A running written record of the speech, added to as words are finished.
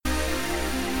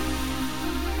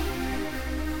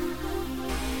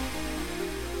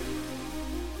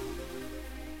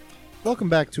Welcome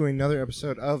back to another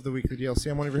episode of the Weekly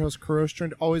DLC. I'm one of your hosts, Kurosh,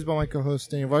 joined always by my co-hosts,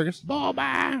 Daniel Vargas.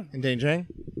 Boba! And Dane Jang.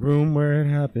 Room where it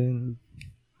happened.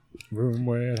 Room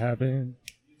where it happened.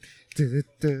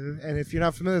 And if you're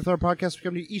not familiar with our podcast, we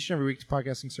come to you each and every week to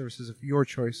podcasting services of your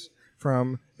choice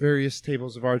from various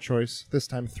tables of our choice. This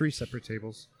time, 3 separate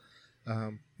tables.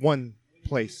 One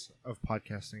place of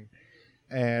podcasting.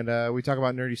 And we talk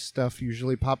about nerdy stuff,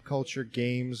 usually pop culture,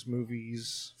 games,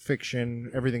 movies,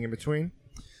 fiction, everything in between.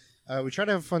 We try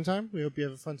to have a fun time. We hope you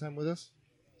have a fun time with us.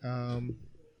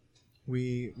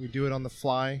 We do it on the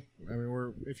fly. I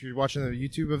mean, if you're watching the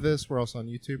YouTube of this, we're also on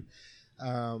YouTube.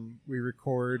 We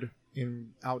record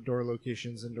in outdoor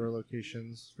locations, indoor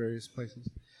locations, various places.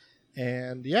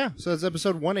 And yeah, so it's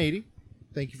episode 180.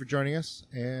 Thank you for joining us.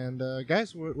 And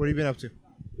guys, what have you been up to?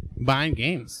 Buying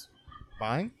games.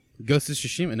 Buying? Ghost of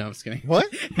Tsushima. No, I'm just kidding.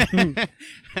 What?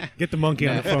 Get the monkey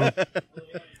on the phone.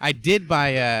 I did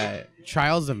buy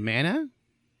Trials of Mana.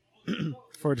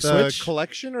 For the The Switch?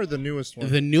 collection or the newest one?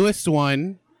 The newest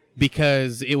one,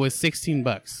 because it was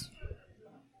 $16.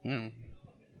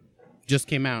 Just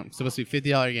came out. It's supposed to be a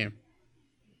 $50 game.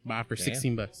 Bought for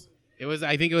 $16. It was.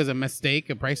 I think it was a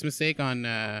mistake, a price mistake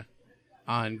on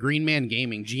Green Man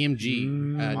Gaming,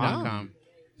 GMG.com.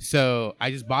 So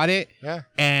I just bought it,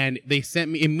 and they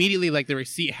sent me immediately, like the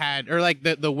receipt had, or like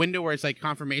the window where it's like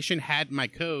confirmation had my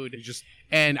code.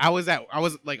 And I was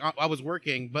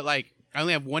working, but like I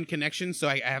only have one connection, so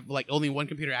I have like only one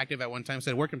computer active at one time. So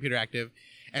I had work computer active,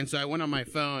 and so I went on my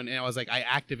phone and I was like, I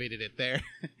activated it there,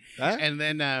 and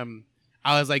then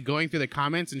I was like going through the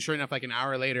comments, and sure enough, like an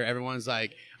hour later, everyone's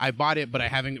like, I bought it, but I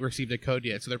haven't received a code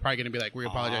yet. So they're probably gonna be like, we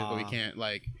apologize, but we can't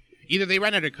like. Either they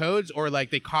ran out of codes or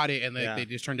like they caught it and they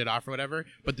just turned it off or whatever.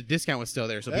 But the discount was still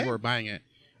there, so people were buying it.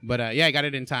 But I got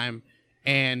it in time.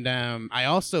 And I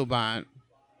also bought.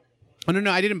 Oh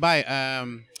no, I didn't buy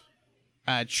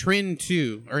Trin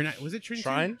 2 or not, was it Trin?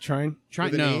 Trine?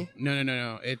 No.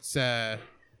 It's the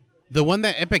one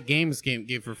that Epic Games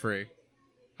gave for free.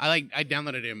 I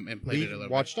downloaded it and played it a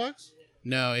little. Watch Dogs?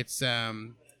 No, it's wow,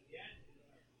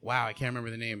 I can't remember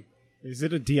the name. Is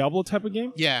it a Diablo type of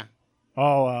game? Yeah.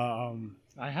 Oh,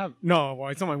 I have... No,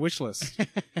 well, it's on my wish list.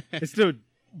 It's the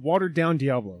watered-down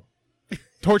Diablo.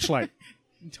 Torchlight.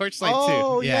 Torchlight 2.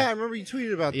 Oh, yeah, I remember you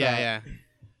tweeted about that. Yeah.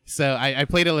 So I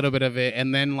played a little bit of it,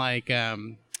 and then, like,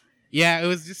 it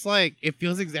was just, like, it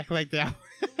feels exactly like that.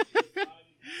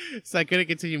 So I couldn't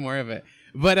continue more of it.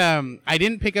 But I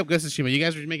didn't pick up Ghost of Tsushima. You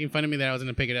guys were making fun of me that I was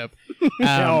going to pick it up.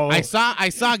 I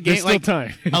saw game, like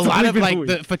time. a lot of like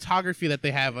the photography that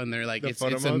they have on there, like it's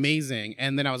amazing.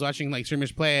 And then I was watching like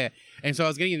streamers play it, and so I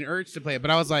was getting an urge to play it. But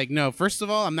I was like, no. First of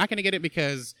all, I'm not going to get it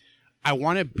because I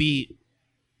want to beat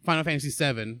Final Fantasy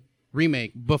VII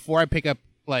Remake before I pick up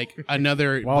like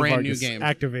another brand new game.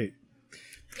 Activate.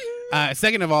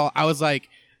 Second of all, I was like,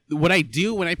 what I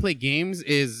do when I play games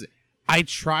is I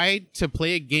try to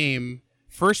play a game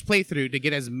first playthrough to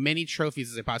get as many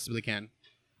trophies as I possibly can.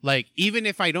 Like, even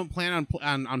if I don't plan on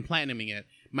platinuming it,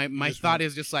 my thought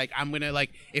is just like, I'm gonna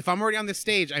like, if I'm already on this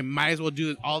stage, I might as well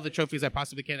do all the trophies I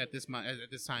possibly can at this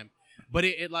time. But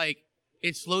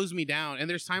it slows me down, and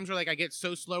there's times where like I get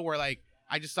so slow where like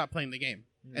I just stop playing the game,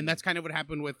 and that's kind of what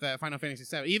happened with Final Fantasy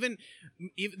VII. Even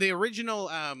the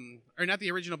original, or not the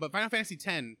original, but Final Fantasy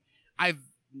X, I've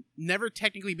never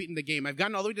technically beaten the game. I've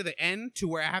gotten all the way to the end to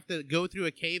where I have to go through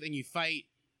a cave and you fight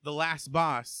the last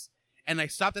boss, and I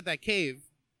stopped at that cave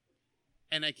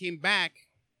and I came back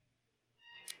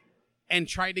and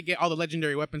tried to get all the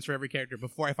legendary weapons for every character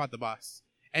before I fought the boss.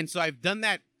 And so I've done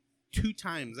that 2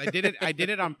 times. I did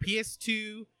it on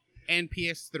PS2 and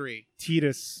PS3.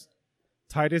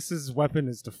 Titus's weapon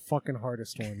is the fucking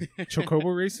hardest one.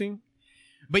 Chocobo racing?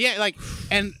 But yeah, like,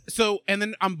 and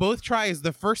then on both tries,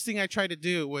 the first thing I tried to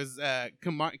do was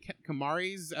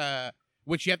Kamari's,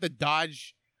 which you have to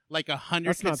dodge like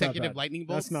 100 consecutive lightning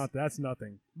bolts. That's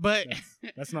nothing. But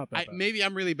that's not that bad. Maybe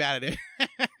I'm really bad at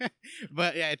it.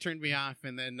 But yeah, it turned me off,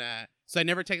 and then so I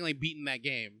never technically beaten that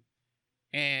game.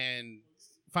 And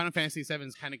Final Fantasy VII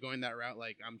is kind of going that route.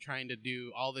 Like, I'm trying to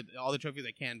do all the trophies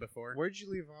I can before. Where'd you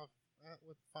leave off at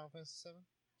with Final Fantasy VII?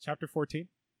 Chapter 14.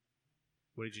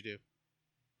 What did you do?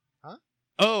 Huh?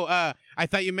 Oh, I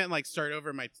thought you meant like start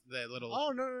over the little.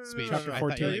 Oh no. Speech. Chapter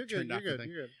 14. You're good. You're good.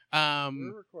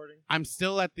 We're recording. I'm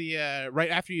still at the right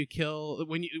after you kill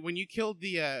when you killed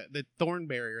the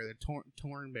Thornberry or the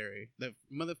Tornberry, the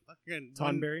motherfucking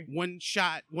Thornberry. One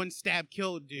shot, one stab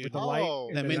killed dude. With the light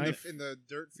in knife. in the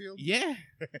dirt field. Yeah.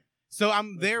 So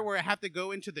I'm there where I have to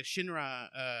go into the Shinra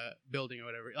building or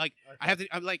whatever. Like I have to.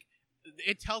 I'm like,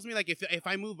 it tells me like if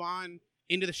I move on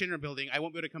into the Shinra building, I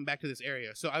won't be able to come back to this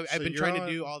area. So I've been trying to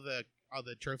do all the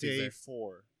trophies Day there.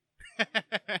 4.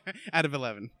 Out of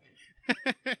 11.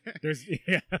 There's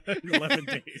 11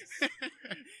 days.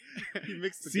 You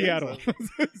mixed the Seattle, games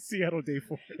up. Seattle day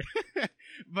 4.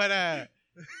 But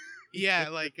yeah,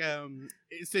 like so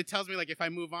it tells me like if I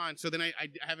move on. So then I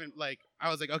haven't like I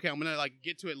was like okay, I'm gonna like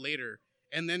get to it later.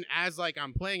 And then as like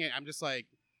I'm playing it, I'm just like,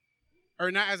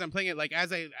 or not as I'm playing it, like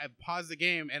as I pause the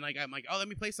game and like I'm like, oh, let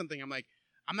me play something. I'm like,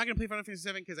 I'm not gonna play Final Fantasy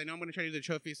 7 because I know I'm gonna try to do the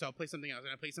trophy, so I'll play something else and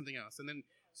I play something else, and then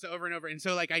so over and over, and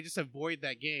so like I just avoid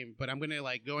that game. But I'm gonna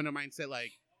like go into mindset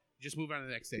like just move on to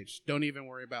the next stage. Don't even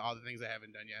worry about all the things I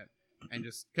haven't done yet, and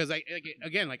just because I like,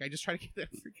 again like I just try to get the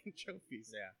freaking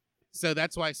trophies. Yeah. So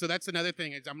that's why. So that's another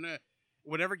thing is I'm gonna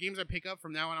whatever games I pick up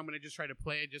from now on, I'm gonna just try to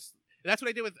play it. Just that's what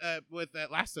I did with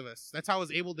Last of Us. That's how I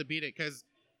was able to beat it because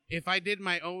if I did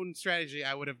my own strategy,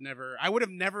 I would have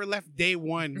never left day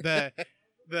one.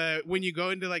 The when you go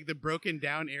into like the broken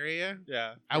down area,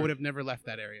 Yeah. I would have never left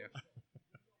that area.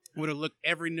 Would have looked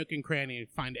every nook and cranny and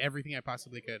find everything I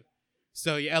possibly could.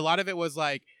 So yeah, a lot of it was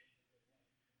like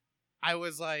I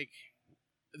was like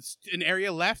an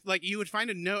area left, like you would find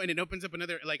a note and it opens up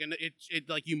another like it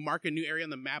like you mark a new area on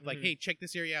the map, like hey, check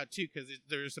this area out too because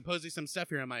there's supposedly some stuff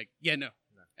here. I'm like, yeah, no,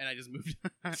 and I just moved.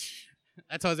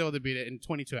 That's how I was able to beat it in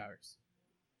 22 hours.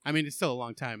 I mean, it's still a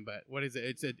long time, but what is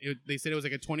it? They said it was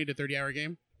like a 20 to 30 hour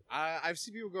game. I've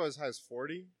seen people go as high as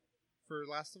 40 for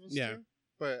Last of Us. Yeah. 2,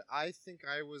 but I think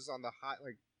I was on the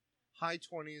high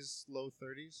 20s, low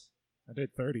 30s. I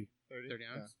did 30. 30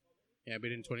 hours. Yeah, I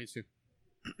beat it in 22.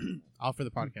 All for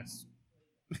the podcast.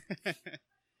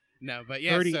 No, but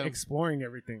yeah, 30 so, exploring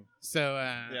everything. So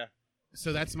Yeah.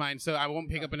 So that's mine. So I won't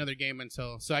pick up another game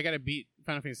until. So I got to beat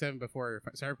Final Fantasy 7 before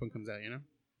Cyberpunk comes out. You know.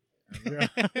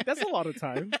 Yeah. That's a lot of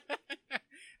time.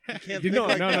 Can't No.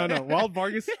 that. Wild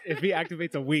Vargas, if he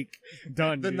activates a week,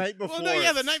 done. The dude. night before. Well, no,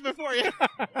 yeah, the night before. Yeah.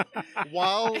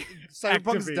 While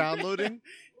Cyberpunk's Activate. downloading,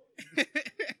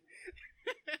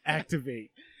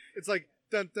 Activate. it's like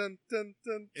dun dun dun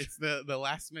dun. It's the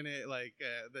last minute, like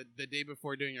the day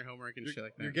before doing your homework and shit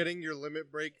like that. You're getting your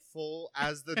limit break full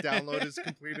as the download is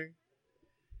completing.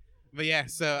 But yeah,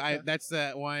 so that's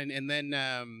that one, and then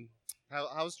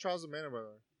How's Trials of Mana, by the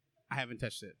way? I haven't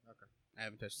touched it. Okay. I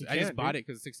haven't touched it. You I just can't, bought dude. it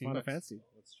because it's 16 Final bucks. Fantasy.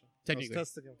 That's true. Technically, I was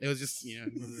testing him. it was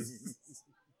just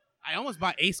I almost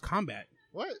bought Ace Combat.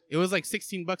 What? It was like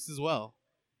 16 bucks as well.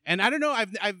 And I don't know.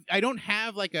 I don't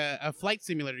have like a flight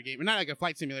simulator game, or not like a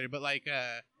flight simulator, but like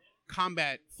a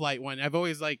combat flight one. I've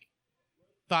always like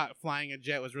thought flying a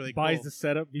jet was really Buys cool. the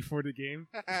setup before the game.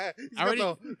 He's I got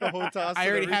already- the whole toss. I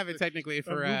and already have everything. it technically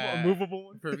for a movable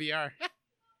one. for VR.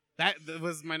 That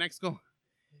was my next goal.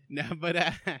 No, but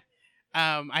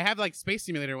I have like space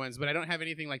simulator ones, but I don't have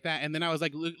anything like that. And then I was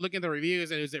like looking at the reviews,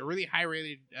 and it was a really high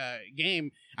rated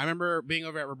game. I remember being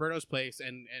over at Roberto's place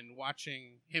and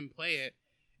watching him play it,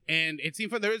 and it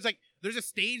seemed fun. There's a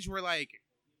stage where like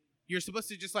you're supposed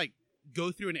to just like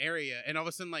go through an area, and all of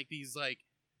a sudden like these like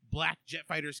black jet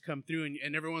fighters come through,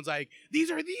 and everyone's like, these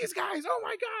are these guys, oh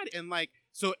my god, and like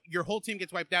so your whole team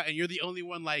gets wiped out, and you're the only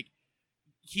one like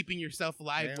keeping yourself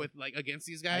alive Damn. with like against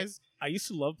these guys. I used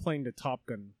to love playing the Top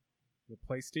Gun, the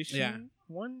PlayStation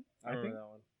one. I I remember think. that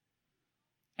one.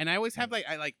 And I always have like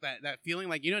I like that feeling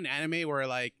like, you know, in anime where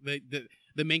like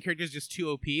the main character is just too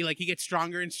OP, like he gets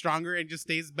stronger and stronger and just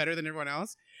stays better than everyone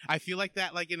else. I feel like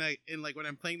that like in like when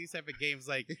I'm playing these type of games,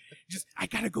 like just I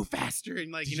gotta go faster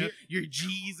and like Did you know your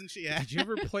G's and shit. Yeah. Did you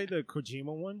ever play the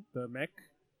Kojima one, the mech?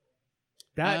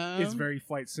 That is Um, very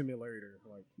flight simulator.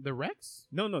 Like The Rex?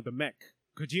 no, the mech.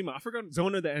 Kojima. I forgot.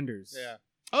 Zone of the Enders. Yeah.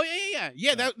 Oh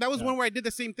yeah. That was Yeah. one where I did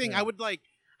the same thing. Yeah.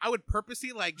 I would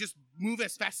purposely like just move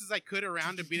as fast as I could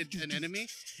around to beat an enemy,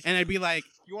 and I'd be like,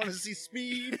 You want to see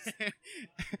speed?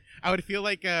 I would feel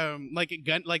like a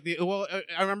gun, like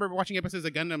I remember watching episodes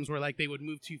of Gundams where like they would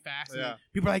move too fast. And Yeah.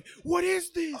 people are like, "What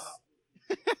is this?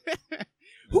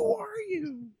 Who are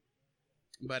you?"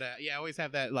 But yeah, I always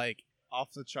have that like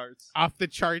Off the charts. off the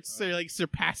charts or like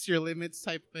surpass your limits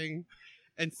type thing,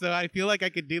 and so I feel like I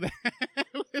could do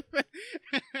that.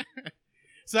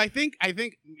 So I think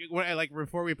when I, like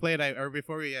before we played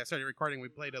before we started recording, we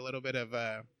played a little bit of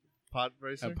Pod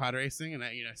racer. pod racing, and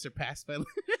I surpassed my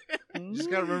You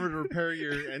just gotta remember to repair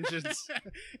your engines.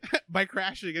 by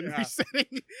crashing and Yeah.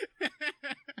 resetting.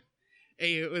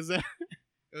 Hey, it was a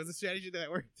strategy that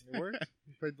worked. It worked.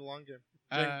 You played the long game.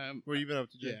 Jay, what have you been up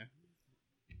to, Jay? Yeah,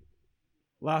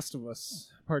 Last of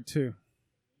Us Part 2.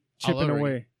 All Chipping over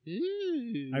away.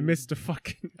 again. I missed the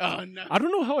fucking. Oh no! I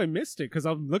don't know how I missed it because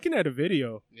I'm looking at a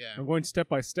video. Yeah, I'm going step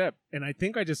by step, and I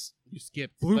think I just you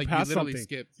skipped. blew like, past you literally something.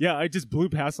 skipped. Yeah, I just blew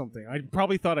past something. I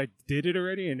probably thought I did it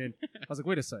already, and then I was like,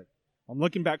 wait a sec. I'm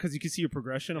looking back because you can see your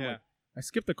progression. I'm Yeah. like, I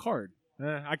skipped a card.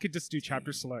 I could just do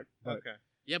chapter select. But Okay.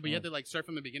 Yeah, but you have to like start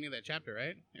from the beginning of that chapter,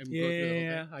 right? And go through the whole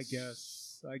yeah, thing. I guess.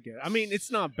 I mean, it's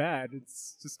not bad.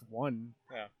 It's just one.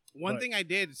 Yeah. One But- thing I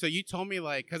did, so you told me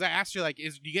like, because I asked you like, do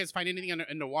you guys find anything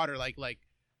in the water like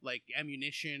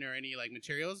ammunition or any like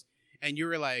materials? And you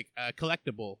were like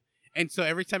collectible. And so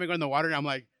every time I go in the water, I'm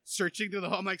like searching through the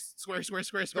hole. I'm like square.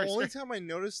 The only time I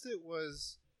noticed it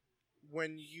was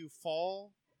when you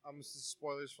fall. This is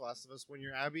spoilers for Last of Us. When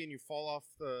you're Abby and you fall off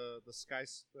the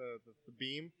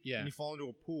beam, Yeah. and you fall into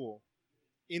a pool.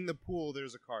 In the pool,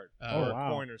 there's a card Oh, or a wow.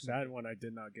 coin or something. That one I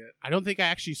did not get. I don't think I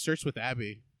actually searched with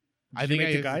Abby. I Did think you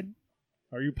make I the guide.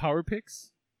 Are you power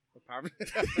picks? The power-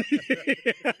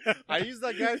 I used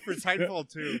that guy for Titanfall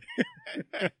 2.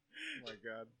 Oh my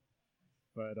god.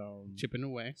 But chipping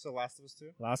away. So Last of Us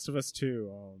 2? Last of Us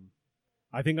 2.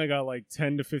 I think I got like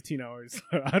 10 to 15 hours.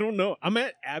 I don't know. I'm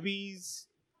at Abby's.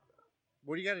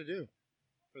 What do you got to do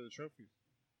for the trophies?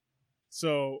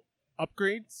 So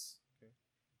upgrades, Okay.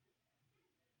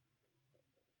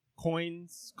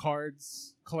 coins,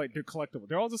 cards, they're collectible.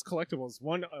 They're all just collectibles.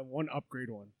 One upgrade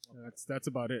one. Okay. That's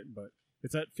about it. But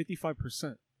it's at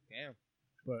 55%. Damn.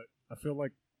 But I feel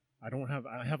like I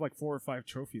have like 4 or 5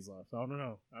 trophies left. I don't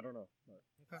know. But,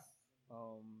 Okay.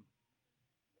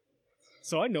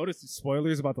 so I noticed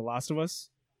spoilers about The Last of Us.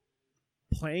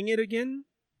 Playing it again,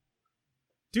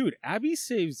 dude. Abby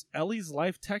saves Ellie's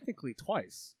life technically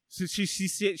twice. So she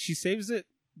saves it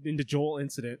in the Joel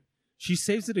incident. She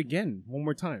saves it again one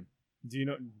more time. Do you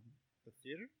know? The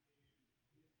theater?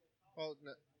 Oh,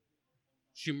 no.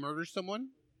 She murders someone.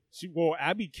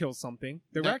 Abby kills something.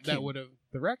 The Rat King. That would have.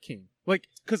 The Rat King. Like,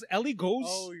 because Ellie goes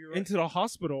you're right. into the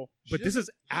hospital, She but this is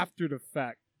doesn't- after the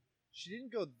fact. She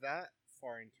didn't go that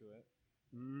far into it.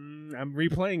 I'm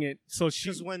replaying it. So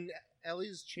Because when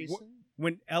Ellie's chasing...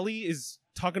 when Ellie is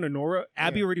talking to Nora,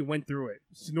 Abby Yeah. already went through it.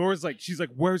 So Nora's like, she's like,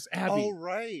 "Where's Abby?" Oh,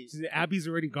 right. Abby's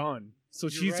already gone. So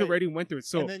You're she's right. already went through it.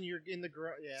 So And then you're in the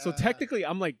garage. Yeah. so technically,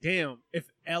 I'm like, damn. If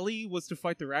Ellie was to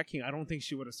fight the Rat King, I don't think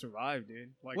she would have survived, dude.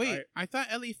 Like, Wait, I thought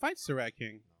Ellie fights the Rat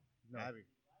King. No. Abby.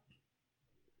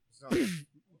 It's not-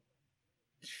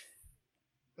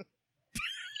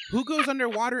 Who goes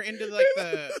underwater into like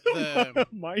the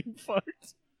mind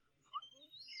fucked.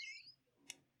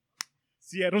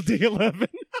 Seattle Day 11.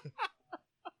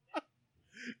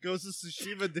 Goes to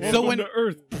Tsushima. Dude. So Welcome when- to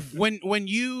Earth. when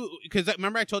you, because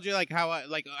remember I told you like how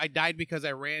I died because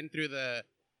I ran through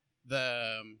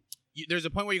there's a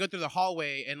point where you go through the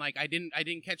hallway and like I didn't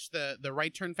catch the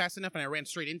right turn fast enough and I ran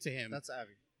straight into him. That's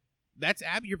Abby. That's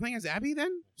Abby. You're playing as Abby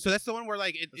then? So that's the one where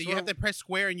like That's you what have to press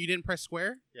square and you didn't press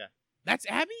square. Yeah. That's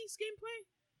Abby's gameplay.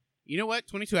 You know what?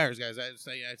 22 hours, guys.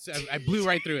 I blew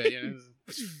right through it. You know?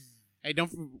 Hey,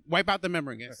 don't wipe out the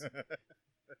memory, guys.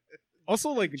 Also,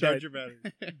 like Charge your battery.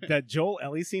 that Joel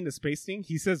Ellie scene, the space thing,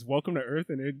 he says "Welcome to Earth,"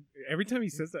 and every time he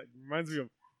says that, it reminds me of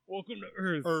 "Welcome to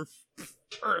Earth."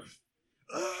 Earth.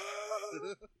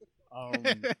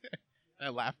 I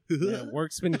laugh. Yeah,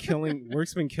 work's been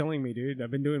killing me, dude.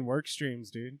 I've been doing work streams,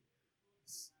 dude.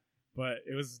 But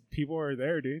people are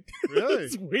there, dude. Really?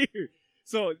 It's weird.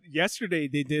 So yesterday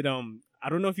they did I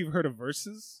don't know if you've heard of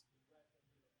Versus.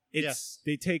 Yes.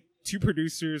 They take 2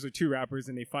 producers or 2 rappers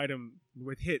and they fight them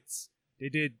with hits. They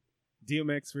did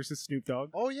DMX versus Snoop Dogg.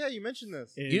 Oh yeah, you mentioned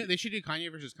this. And- You know, they should do Kanye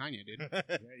versus Kanye, dude.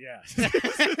 yeah.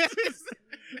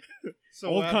 So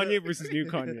Old what Kanye happened- versus new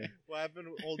Kanye. What happened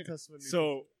with Old Testament? New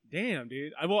So damn,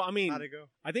 dude. I mean, How'd it go?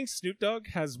 I think Snoop Dogg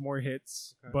has more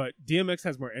hits, Okay. but DMX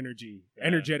has more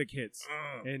energetic hits.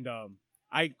 And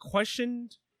I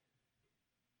questioned.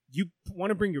 You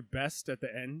want to bring your best at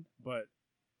the end, but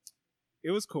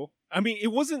it was cool. I mean, it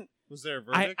wasn't. Was there a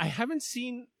verdict? I haven't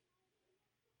seen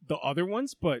the other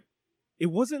ones, but it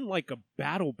wasn't like a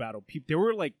battle. They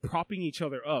were like propping each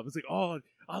other up. It's like, oh,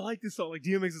 I like this song. Like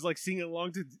DMX is like singing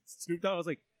along to Snoop Dogg. I was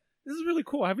like, this is really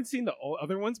cool. I haven't seen the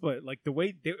other ones, but like the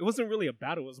way it wasn't really a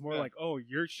battle. It was more Yeah. like, oh,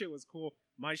 your shit was cool,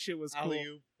 my shit was cool.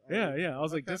 Alley-oop. Yeah. I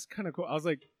was like, Okay. that's kind of cool. I was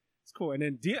like, it's cool. And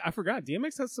then I forgot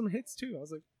DMX has some hits too. I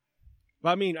was like, but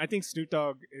I mean, I think Snoop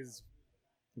Dogg is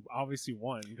obviously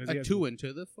one because he A has 2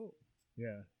 into the 4.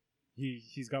 yeah,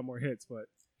 he's got more hits, but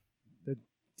the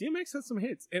DMX has some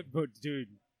hits. But dude,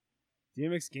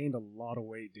 DMX gained a lot of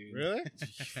weight, dude. Really?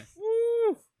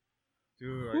 Woo!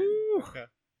 Dude. Woo! Okay.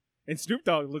 And Snoop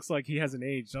Dogg looks like he hasn't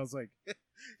aged. I was like,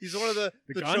 He's one of the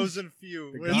gun- chosen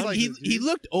few. the Where it's gun- like, He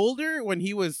looked older when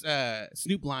he was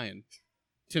Snoop Lion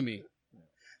to me.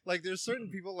 like there's certain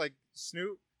people like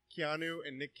Snoop, Keanu,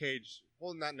 and Nick Cage.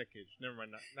 Well, not Nick Cage. Never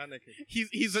mind. Not Nick Cage.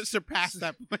 He's surpassed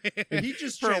that point. He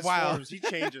just for a while. transforms. He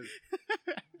changes.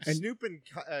 And- Snoop and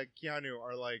Keanu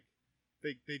are like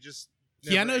they just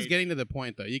Keanu's getting to the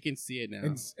point though. You can see it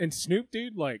now. And Snoop,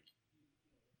 dude, like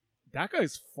that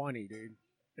guy's funny, dude.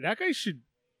 That guy should,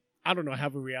 I don't know,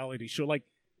 have a reality show. Like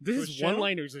this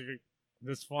one-liners are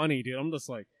this funny, dude. I'm just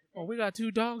like, oh, we got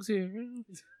 2 dogs here.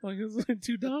 Like there's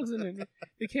 2 dogs in it.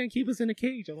 They can't keep us in a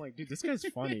cage. I'm like, dude, this guy's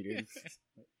funny, dude.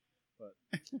 But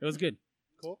it was good.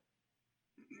 Cool.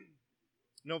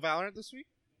 No Valorant this week?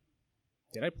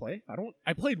 Did I play?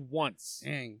 I played once.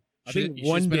 Dang. I You think should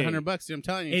one spend day. $100, dude. I'm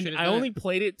telling you. And I only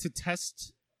played it to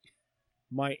test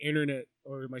my internet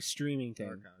or my streaming thing.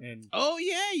 Okay. And Oh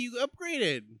yeah, you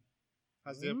upgraded.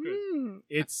 How's the upgrade?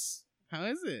 it's How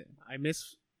is it? I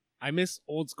miss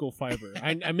old school fiber.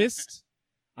 I miss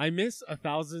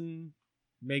 1,000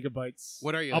 megabytes.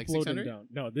 What are you, like, upload and 600? down?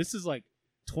 No, this is like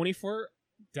 24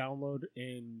 download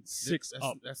and 6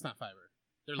 up. That's not fiber.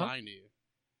 They're Huh? lying to you.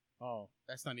 Oh,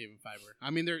 That's not even fiber.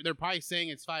 I mean, they're probably saying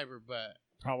it's fiber, but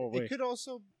probably. It could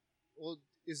also. Well,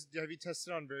 have you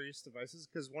tested on various devices?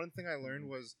 Because one thing I learned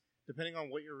was depending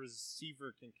on what your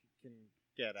receiver can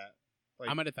get at. Like,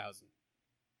 I'm at 1,000,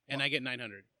 and I get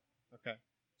 900. okay.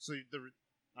 So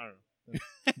I don't know.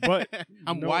 But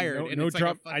I'm no- wired. No, and no it's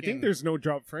drop. Like a I think fucking- there's no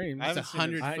drop frames. I It's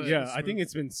haven't seen it. 100 foot. Yeah, I smooth. think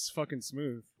it's been fucking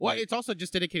smooth. Well, Like, it's also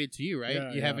just dedicated to you, right?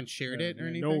 Yeah, you yeah, haven't shared yeah, it or yeah.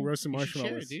 anything. No roasted You should share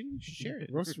marshmallows. it, dude. You should share it.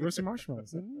 roasted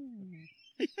marshmallows.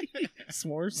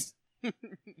 S'mores.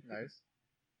 Nice.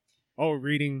 Oh,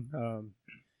 reading,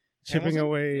 chipping Hamilton?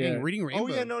 away. Dang, reading Rainbow. Oh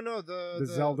yeah, no, the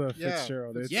Zelda yeah.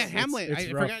 Fitzgerald. It's- Yeah, Hamlet. it's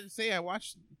I rough. forgot to say I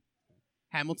watched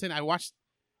Hamilton. I watched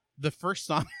the first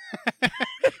song.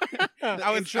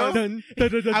 I was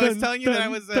telling you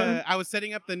that I was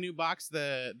setting up the new box,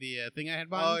 the thing I had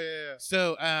bought. Oh yeah.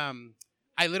 So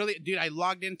I literally, dude, I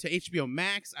logged into HBO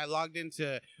Max. I logged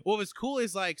into. What was cool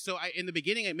is like, so I in the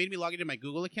beginning it made me log into my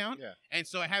Google account. Yeah. And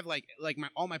so I have like my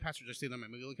all my passwords are saved on my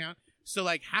Google account. So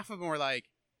like half of them are like,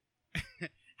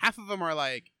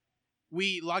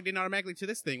 we logged in automatically to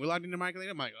this thing. We logged in automatically.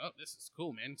 I'm like, oh, this is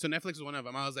cool, man. So Netflix is one of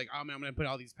them. I was like, oh man, I'm gonna put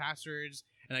all these passwords,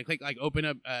 and I click like open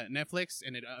up Netflix,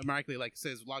 and it automatically like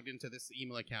says logged into this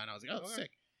email account. I was like, oh, Okay.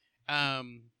 sick.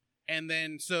 And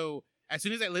then so as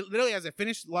soon as I literally as I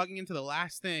finished logging into the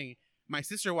last thing, my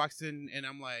sister walks in, and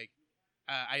I'm like,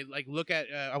 I like look at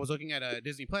I was looking at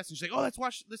Disney Plus, and she's like, oh, let's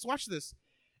watch this.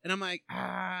 And I'm like,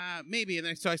 maybe. And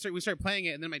then so we start playing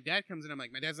it, and then my dad comes in. I'm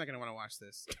like, my dad's not gonna want to watch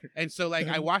this. And so like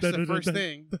I watched the first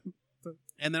thing,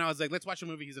 and then I was like, let's watch a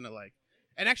movie he's gonna like.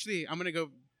 And actually, I'm gonna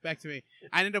go back to me.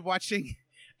 I ended up watching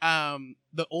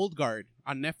The Old Guard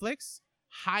on Netflix.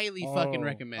 Highly fucking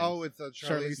recommend. Oh, with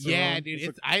Charlize Theron. yeah,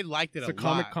 dude. I liked it It's a a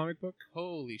lot. comic book.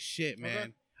 Holy shit,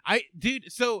 man! Okay.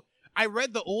 So I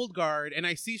read The Old Guard, and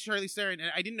I see Charlize Theron,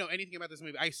 and I didn't know anything about this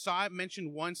movie. I saw it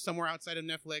mentioned once somewhere outside of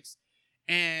Netflix.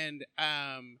 And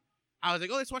I was like,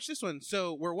 oh, let's watch this one.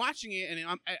 So we're watching it,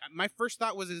 and my first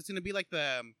thought was, it's going to be like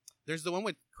there's the one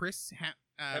with Chris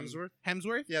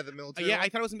Hemsworth? Yeah, the military. Yeah, one? I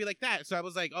thought it was going to be like that. So I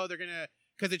was like, oh, they're going to,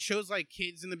 because it shows like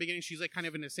kids in the beginning. She's like kind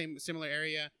of in the similar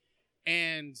area.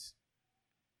 And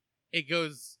it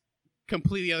goes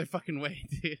completely the other fucking way,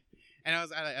 dude. And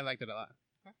I liked it a lot.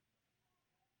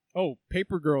 Oh,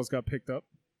 Paper Girls got picked up.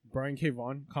 Brian K.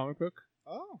 Vaughan comic book.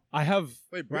 Oh. I have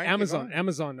Wait, Brian Amazon. K.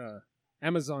 Vaughan?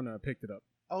 Amazon picked it up,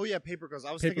 Oh yeah, Paper Girls.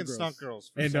 I was Paper thinking Girls. Stunt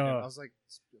Girls. For a And, second. I was like,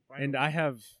 and I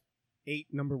have 8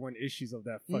 #1 issues of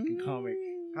that fucking comic.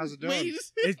 How's it doing? Wait,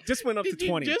 It just went up Did to you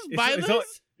 20. just It's- buy it's,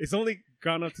 those? it's only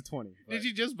gone up to 20. but- Did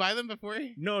you just buy them before?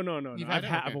 No. You've had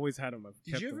them? Okay. I've always had them. I've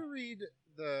Did kept you them. ever read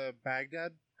the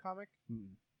Baghdad comic? Mm.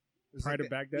 It was Pride like of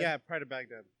Baghdad? Yeah, Pride of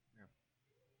Baghdad. Yeah.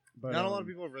 But, Not a lot of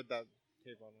people have read that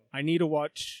tape on it. I need to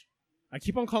watch. I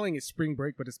keep on calling it Spring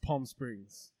Break, but it's Palm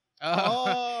Springs.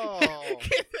 Oh.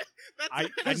 I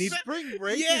need Spring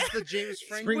Break Yeah. is the James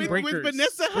Franco. Spring with Breakers.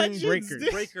 Vanessa Spring Hudgens, Breakers.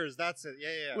 dude. Breakers, that's it.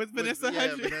 Yeah. With Vanessa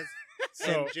Hudgens.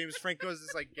 So- and James Franco is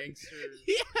this like gangster.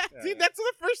 Yeah, dude, that's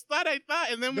the first thought I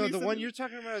thought. And then No, when the you one said- you're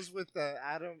talking about is with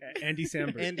Adam. Andy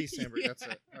Samberg. Andy Samberg, that's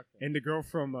it. Okay. And the girl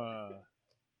from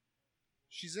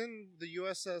She's in the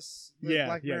USS.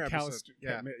 Black yeah, Mirror episode. Callister.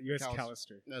 Yeah. US Callister.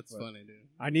 Callister. That's But funny, dude.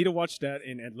 I need to watch that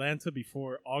in Atlanta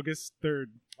before August 3rd.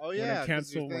 Oh when yeah. I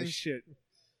cancel my thing. shit.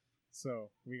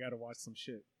 So we got to watch some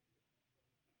shit.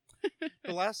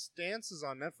 The Last Dance is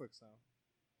on Netflix now.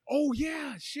 Oh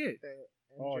yeah, shit.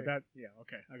 Oh, MJ. that. Yeah,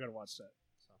 okay. I got to watch that.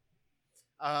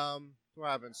 What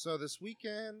happened? So this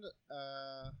weekend,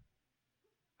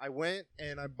 I went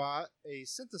and I bought a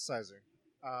synthesizer.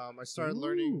 I started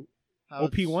learning how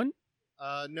OP1?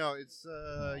 No, it's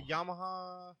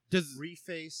Yamaha Does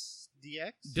Reface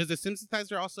DX. does the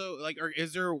synthesizer also like, or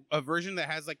is there a version that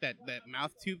has like that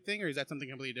mouth tube thing, or is that something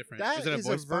completely different? That is it a is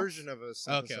voice a box? version of a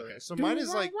synthesizer. Okay. So mine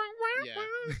is like Yeah.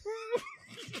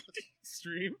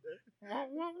 Stream.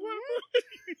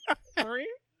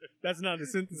 That's not a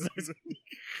synthesizer.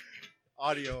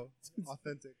 Audio,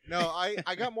 authentic. No, I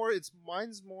got more.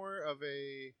 Mine's more of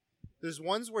a. There's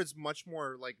ones where it's much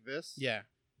more like this. Yeah.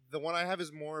 The one I have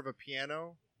is more of a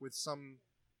piano with some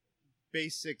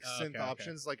basic synth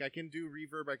options. Like I can do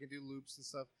reverb, I can do loops and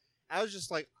stuff. I was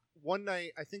just like one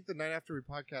night. I think the night after we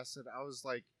podcasted, I was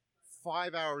like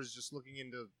 5 hours just looking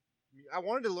into. I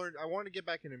wanted to learn. I wanted to get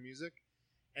back into music,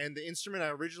 and the instrument I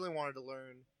originally wanted to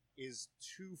learn is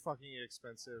too fucking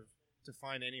expensive to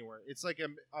find anywhere. It's like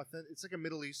a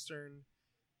Middle Eastern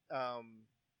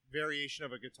variation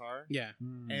of a guitar. Yeah.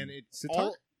 And it's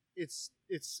Sitar? it's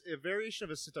a variation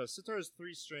of a sitar. Sitar is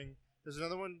 3-string. There's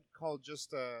another one called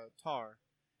just tar,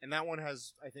 and that one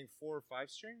has I think 4 or 5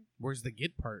 string. Where's the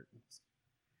git part?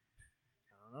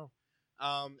 I don't know.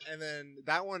 And then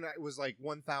that one was like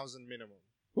 1,000 minimum.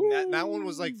 That one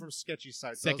was like from sketchy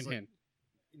sites. Secondhand.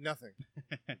 Nothing.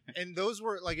 And those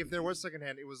were like, if there was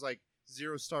secondhand, it was like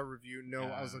 0-star review. No,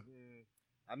 I was like,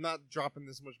 I'm not dropping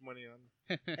this much money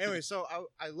on. Anyway, so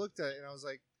I looked at it and I was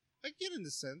like, I get into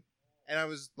synth, and I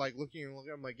was like looking.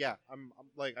 I'm like, yeah, I'm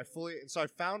like I fully. And so I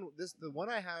found this. The one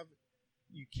I have,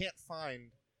 you can't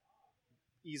find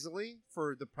easily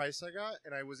for the price I got,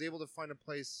 and I was able to find a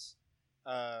place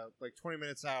like 20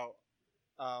 minutes out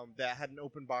that had an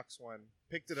open box one.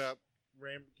 Picked it up,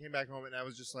 came back home, and I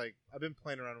was just like, I've been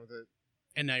playing around with it.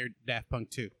 And now you're Daft Punk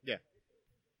too. Yeah.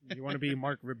 You want to be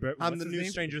Mark Ribeiro? I'm the new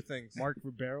Stranger Things. Mark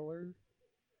Ribeiro.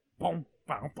 Boom,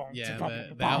 boom, boom. Yeah, boom, the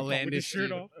boom, boom, outlandish with his shirt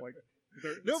dude. off, like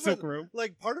No, Silk but Room.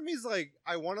 like part of me is like,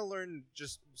 I want to learn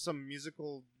just some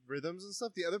musical rhythms and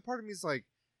stuff. The other part of me is like,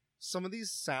 some of these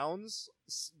sounds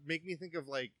make me think of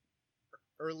like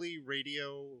early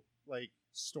radio like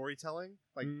storytelling,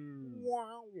 like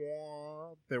wah,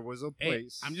 wah, there was a Hey,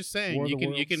 place. I'm just saying War of you the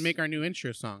can Worlds. make our new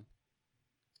intro song.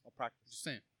 I'll practice. Just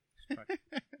saying.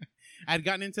 I'd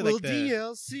gotten into We'll like the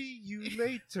DLC you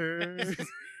later.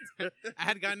 I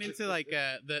had gotten into like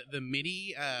the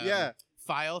MIDI Yeah.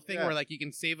 file thing Yeah. where like you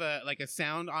can save a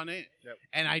sound on it. Yep.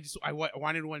 And I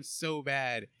wanted one so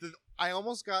bad. I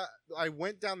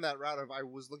went down that route of I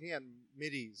was looking at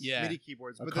MIDI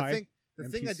keyboards, but Okay. the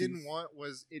thing I MPCs. didn't want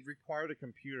was it required a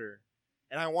computer,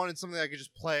 and I wanted something I could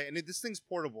just play. And this thing's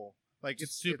portable, like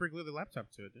Just it's super glue the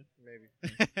laptop to it, dude.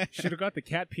 maybe. Should have got the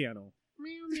cat piano.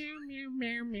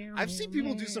 I've seen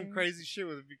people do some crazy shit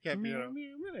with a cat piano.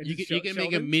 You can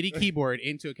make a MIDI keyboard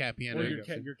into a cat piano. Or your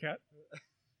cat. Your cat.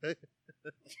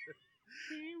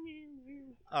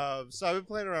 So I've been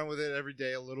playing around with it every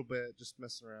day a little bit, just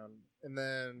messing around, and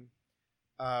then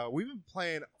we've been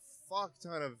playing a fuck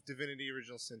ton of Divinity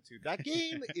Original Sin 2. That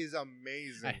game is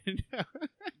amazing. I know.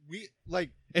 We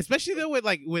like Especially though with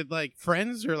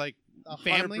friends or like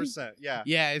family. 100%. Yeah,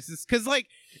 Yeah, it's just because like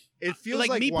it feels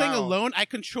like me wow. playing alone. I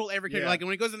control every character. Yeah. Like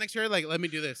when it goes to the next area, like let me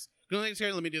do this. Go to the next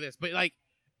area, let me do this. But like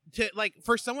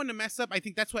for someone to mess up, I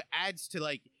think that's what adds to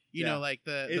like you Yeah. know like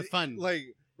the fun.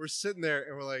 Like we're sitting there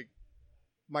and we're like,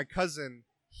 my cousin,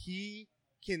 he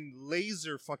can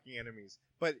laser fucking enemies,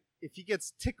 but if he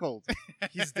gets tickled,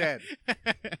 he's dead.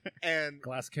 And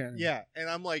Glass cannon. yeah, and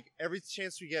I'm like, every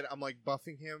chance we get, I'm like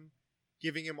buffing him,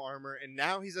 giving him armor, and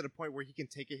now he's at a point where he can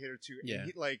take a hit or two. And Yeah.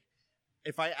 like,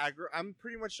 if I aggro, I'm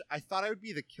pretty much. I thought I would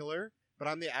be the killer, but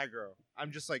I'm the aggro.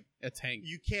 I'm just like, a tank.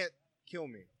 you can't kill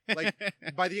me. Like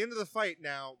by the end of the fight,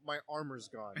 now my armor's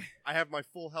gone. I have my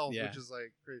full health, Yeah. which is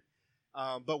like crazy.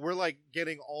 But we're like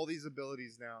getting all these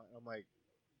abilities now. And I'm like,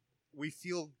 we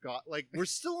feel like we're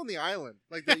still on the island.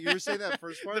 Like that you were saying that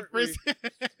first part.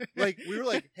 We were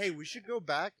like, hey, we should go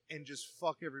back and just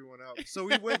fuck everyone up. So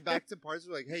we went back to parts.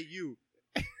 We're like, hey, you,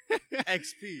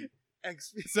 XP.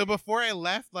 So before I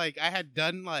left, like I had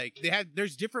done like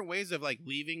there's different ways of like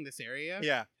leaving this area.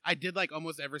 Yeah. I did like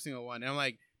almost every single one. And I'm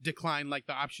like decline like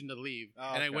the option to leave.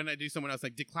 Oh, and I okay. went to do someone else,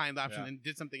 like decline the option Yeah. and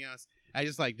did something else. I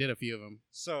just like did a few of them.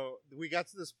 So we got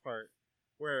to this part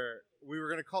where we were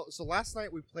gonna call. So last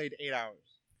night we played 8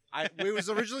 hours. We was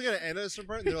originally gonna end at a certain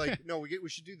part, and they're like, "No, we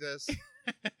should do this."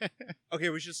 Okay,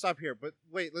 we should stop here. But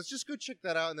wait, let's just go check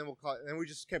that out, and then we'll call it. And then we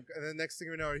just kept. And then next thing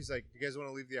we know, he's like, "You guys want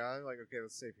to leave the island?" Like, okay,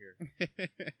 let's save here.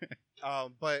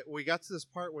 But we got to this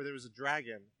part where there was a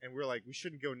dragon, and we were like, we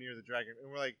shouldn't go near the dragon.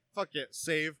 And we're like, fuck it,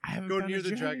 save. I haven't Go found near a the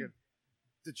dragon. dragon.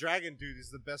 The dragon dude is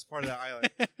the best part of that island.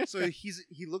 So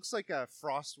he looks like a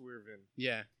frost wyvern,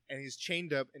 Yeah. and he's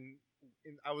chained up. And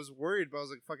I was worried, but I was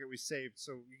like, fuck it, we saved.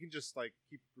 So you can just like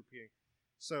keep repeating.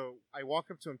 So I walk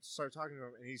up to him to start talking to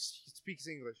him, and he speaks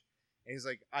English, and he's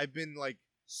like, I've been like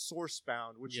source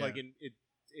bound, which Yeah. like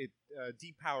it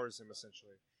depowers him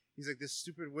essentially. He's like, this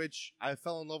stupid witch, I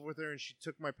fell in love with her and she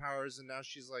took my powers, and now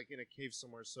she's like in a cave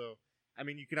somewhere. So I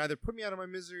mean, you can either put me out of my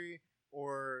misery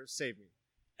or save me.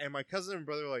 And my cousin and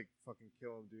brother were like, fucking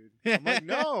kill him, dude. I'm like,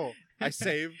 no. I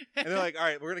save. And they're like, all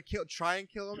right, we're going to try and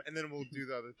kill him, and then we'll do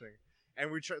the other thing.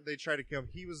 And they try to kill him.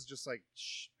 He was just like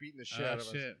beating the shit out of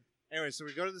us. Anyway, so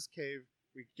we go to this cave.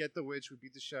 We get the witch. We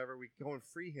beat the shit out of her. We go and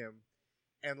free him.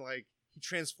 And like he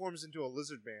transforms into a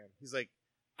lizard man. He's like,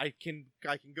 I can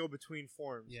go between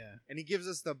forms. Yeah. And he gives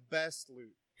us the best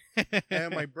loot.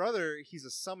 And my brother, he's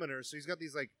a summoner, so he's got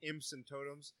these like imps and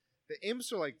totems. The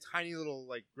imps are like tiny little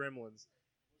like gremlins.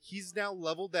 He's now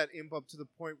leveled that imp up to the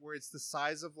point where it's the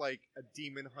size of like a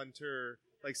demon hunter,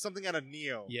 like something out of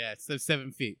Neo. Yeah, it's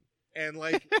 7 feet. And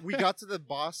like we got to the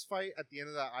boss fight at the end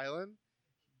of that island.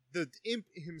 The imp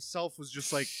himself was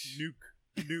just like nuke.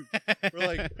 We're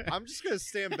like, I'm just gonna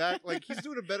stand back. Like he's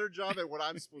doing a better job at what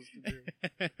I'm supposed to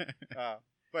do.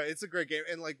 But it's a great game,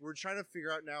 and like we're trying to figure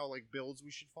out now like builds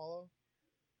we should follow,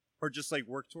 or just like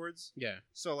work towards. Yeah.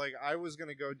 So like I was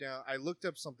gonna go down. I looked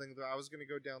up something that I was gonna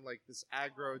go down like this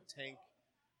aggro tank,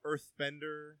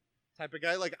 earthbender type of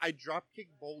guy. Like I drop kick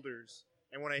boulders,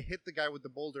 and when I hit the guy with the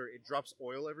boulder, it drops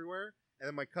oil everywhere, and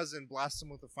then my cousin blasts him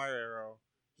with a fire arrow,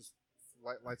 just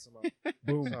lights him up.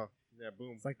 Boom. So, yeah,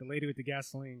 boom. It's like the lady with the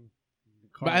gasoline.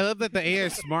 But I love that the AI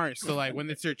is smart. So like when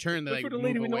it's your turn, they Look like for the move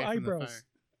lady with no away from the eyebrows. fire.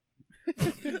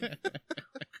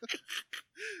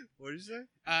 What did you say?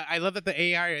 I love that the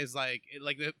AI is like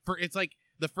it's like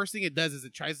the first thing it does is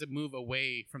it tries to move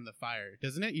away from the fire,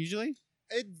 doesn't it? Usually.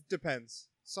 It depends.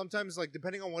 Sometimes, like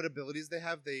depending on what abilities they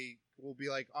have, they will be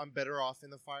like, "I'm better off in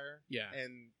the fire," Yeah.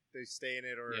 and they stay in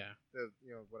it, or Yeah.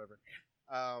 whatever.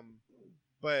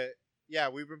 But yeah,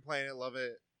 we've been playing it, love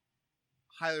it,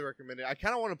 highly recommend it. I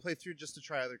kind of want to play through just to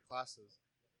try other classes.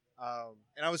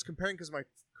 And I was comparing because my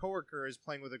coworker is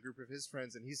playing with a group of his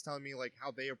friends, and he's telling me like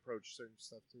how they approach certain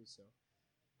stuff too. So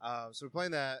we're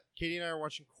playing that. Katie and I are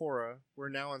watching Korra. We're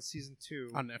now on season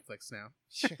 2 On Netflix now.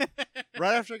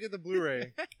 right after I get the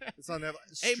Blu-ray. It's on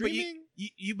Netflix. Hey, but Streaming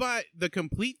you bought the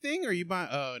complete thing, or you bought?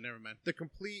 Oh, never mind. the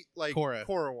complete like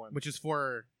Korra. one, Which is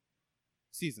 4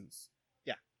 seasons.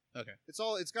 Yeah. Okay.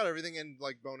 It's got everything and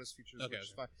like bonus features, Okay, which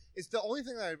is okay. fine. It's the only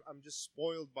thing that I'm just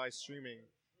spoiled by streaming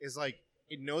is like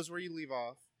it knows where you leave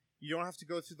off. You don't have to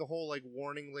go through the whole like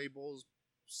warning labels,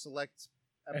 select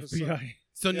episode. FBI.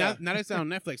 So Yeah. now that it's on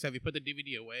Netflix, have you put the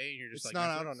DVD away and you're just It's like not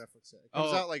out on Netflix yet. It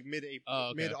comes Oh. out like mid-April, Oh,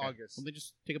 okay, mid-August. Okay. Well, then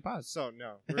just take a pause. So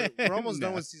no, we're almost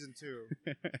done No. with season 2.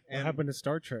 What And happened to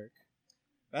Star Trek?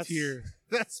 That's Tier.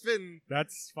 That's been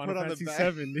That's Final Put on the Fantasy back.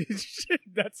 7. dude.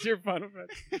 That's your Final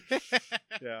Fantasy.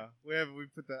 yeah. We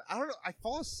put that. I don't know. I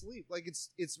fall asleep. Like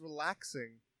it's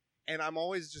relaxing, and I'm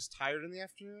always just tired in the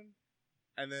afternoon,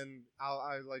 and then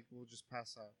we'll just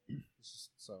pass out. It's just,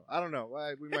 so I don't know.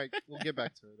 We'll get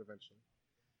back to it eventually.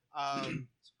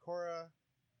 So Korra,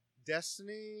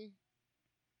 Destiny.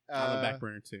 On the back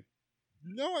burner too.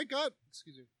 No, I got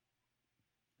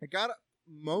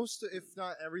most, if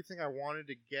not everything, I wanted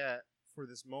to get for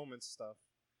this moment stuff.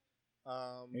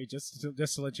 Hey, just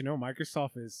to let you know,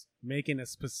 Microsoft is making a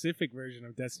specific version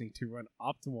of Destiny to run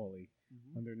optimally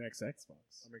on their next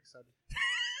Xbox. I'm excited.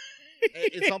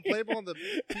 It's unplayable on the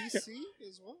PC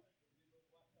as well.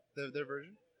 Their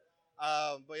version.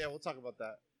 But yeah, we'll talk about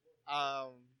that.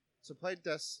 So played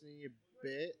Destiny a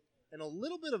bit and a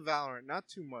little bit of Valorant, not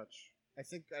too much. I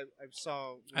think I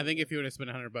saw. I think if you would have spent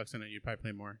 $100 on it, you'd probably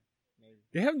play more. Maybe.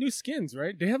 They have new skins,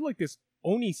 right? They have like this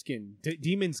Oni skin,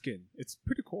 demon skin. It's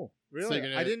pretty cool. Really,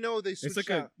 So I didn't know they switched It's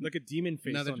like a demon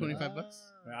face. Another on it. $25.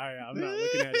 I'm not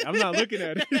looking at it. I'm not looking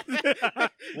at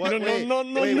it. What,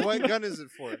 No. wait, what gun is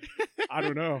it for? I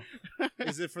don't know.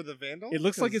 Is it for the Vandal? It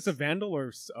looks like it's a Vandal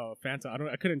or Phantom.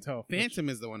 I couldn't tell. Phantom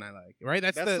is the one I like, right?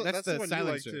 That's the one you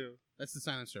like silencer. too. That's the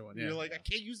silencer one. Yeah. You're like, I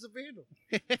can't use the Vandal.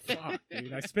 Fuck,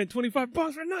 dude, I spent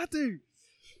 $25 for nothing.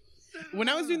 When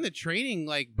I was doing the training,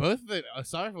 like both the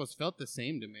assault rifles felt the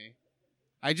same to me.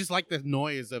 I just like the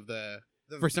noise of the.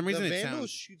 For some reason, the it Vandal sounds.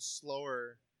 shoots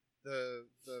slower. The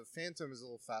Phantom is a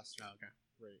little faster. Oh, okay.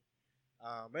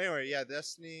 Right. But anyway, yeah,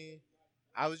 Destiny.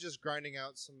 I was just grinding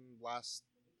out some last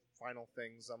final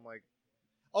things. I'm like,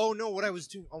 oh no, what I was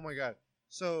doing. Oh my god.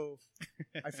 So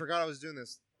I forgot I was doing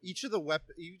this. Each of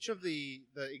the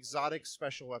exotic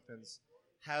special weapons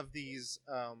have these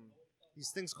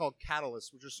things called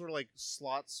catalysts, which are sort of like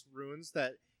slots runes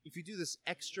that if you do this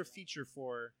extra feature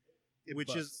for,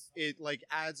 it like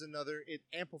adds another, it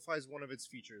amplifies one of its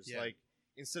features. Yeah. Like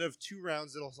instead of 2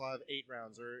 rounds, it'll also have 8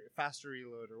 rounds or faster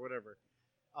reload or whatever.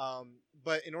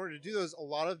 But in order to do those, a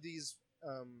lot of these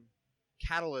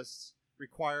catalysts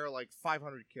require like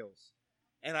 500 kills.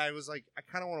 And I was like, I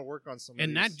kind of want to work on some of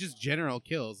And these. not just general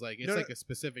kills. Like, it's No, like a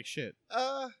specific shit.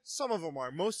 Some of them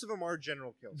are. Most of them are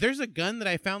general kills. There's a gun that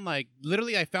I found, like,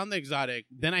 literally I found the exotic,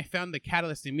 then I found the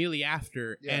catalyst immediately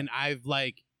after, and I've,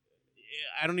 like,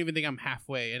 I don't even think I'm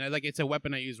halfway. And it's a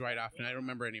weapon I use right often. I don't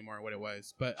remember anymore what it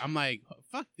was. But I'm like,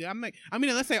 fuck. I'm like, I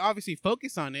mean, unless I obviously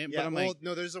focus on it, but I'm like.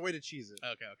 No, there's a way to cheese it.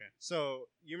 Okay. So,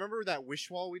 you remember that wish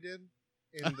wall we did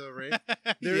in the raid?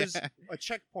 There's a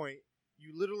checkpoint.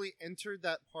 You literally entered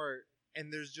that part,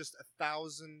 and there's just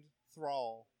 1,000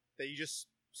 thrall that you just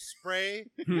spray,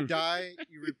 you die,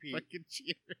 you repeat. Fucking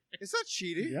cheater. It's not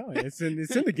cheating. Yeah, it's in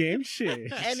the game.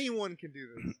 Shit. Anyone can do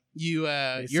this. You're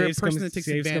a saves person come- that takes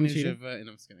saves come advantage cheating. of. No, I'm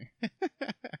just kidding.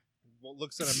 Well,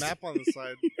 looks at a map on the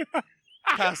side,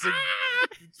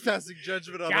 passing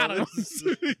judgment on Got him.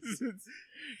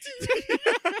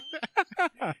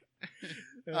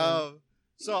 others.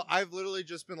 So I've literally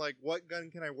just been like, what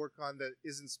gun can I work on that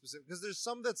isn't specific? Because there's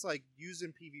some that's like used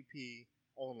in PvP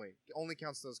only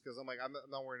counts those. Because I'm like, I'm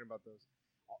not worrying about those.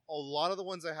 A lot of the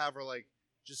ones I have are like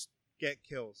just get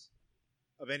kills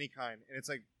of any kind, and it's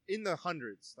like in the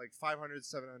hundreds, like 500,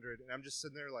 700, and I'm just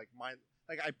sitting there like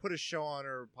I put a show on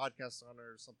or a podcast on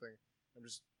or something.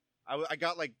 I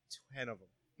got like 10 of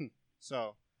them.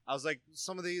 So I was like,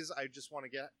 some of these I just want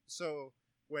to get. So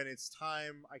when it's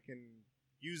time, I can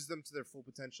use them to their full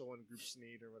potential when groups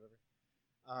need or whatever.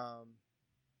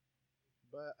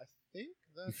 But I think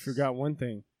that's... You forgot one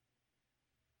thing.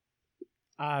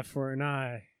 Eye for an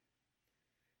eye.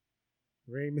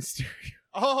 Rey Mysterio.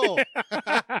 Oh!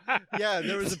 Yeah,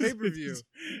 there was a pay-per-view.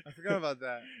 I forgot about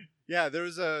that. Yeah, there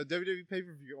was a WWE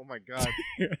pay-per-view. Oh my god.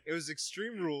 It was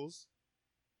Extreme Rules.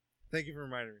 Thank you for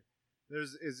reminding me.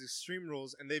 Is Extreme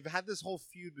Rules, and they've had this whole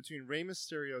feud between Rey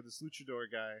Mysterio, this luchador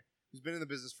guy, who's been in the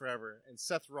business forever, and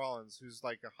Seth Rollins, who's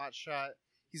like a hotshot.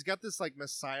 He's got this like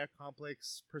Messiah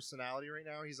complex personality right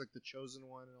now. He's like the chosen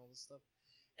one and all this stuff.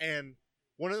 And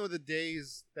one of the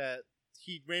days that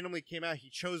he randomly came out, he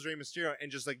chose Rey Mysterio and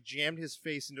just like jammed his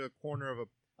face into a corner of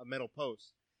a metal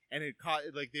post. And it caught,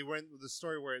 like, they went with the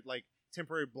story where it like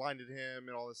temporarily blinded him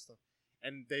and all this stuff.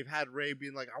 And they've had Rey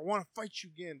being like, I want to fight you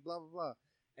again, blah, blah, blah.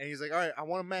 And he's like, all right, I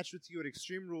want to match with you at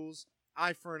Extreme Rules,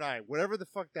 eye for an eye, whatever the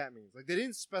fuck that means. Like, they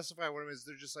didn't specify what it means.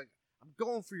 They're just like, I'm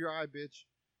going for your eye, bitch.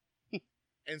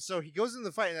 And so he goes in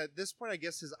the fight, and at this point, I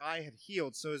guess his eye had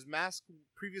healed. So his mask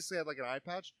previously had like an eye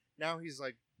patch. Now he's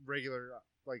like regular,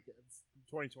 like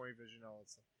 20/20 vision and all that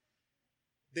stuff.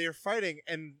 They're fighting,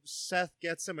 and Seth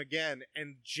gets him again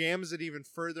and jams it even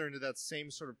further into that same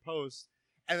sort of post.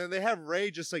 And then they have Rey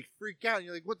just like freak out, and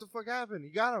you're like, what the fuck happened?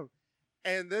 He got him.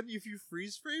 And then if you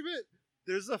freeze frame it,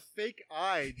 there's a fake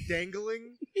eye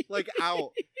dangling like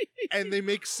out. And they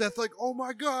make Seth like, oh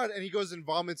my god. And he goes and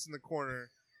vomits in the corner.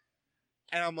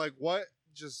 And I'm like, what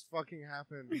just fucking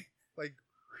happened? Like,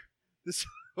 this,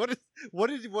 what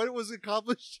was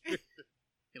accomplished here?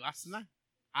 He lost an eye.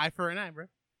 Eye for an eye, bro.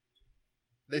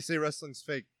 They say wrestling's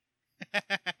fake.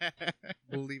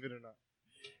 Believe it or not.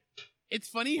 It's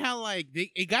funny how like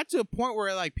it got to a point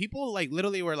where like people like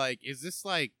literally were like, is it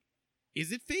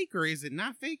fake or is it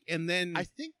not fake? And then I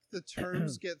think the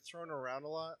terms get thrown around a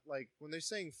lot. Like when they're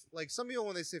saying, like some people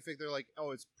when they say fake, they're like,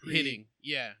 oh, it's hitting.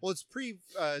 Yeah. Well, it's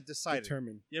decided.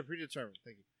 Determined. Yeah, predetermined.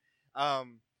 Thank you.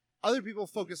 Other people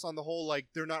focus on the whole like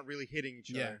they're not really hitting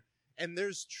each other. And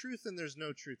there's truth and there's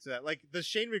no truth to that. Like the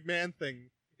Shane McMahon thing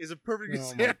is a perfect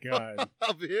example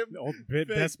of him.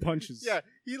 Best punches. Yeah,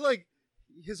 he like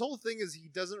his whole thing is he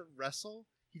doesn't wrestle.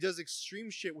 He does extreme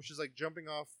shit, which is like jumping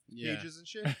off cages and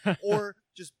shit, or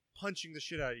just punching the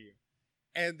shit out of you.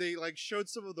 And they like showed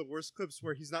some of the worst clips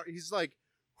where he's like,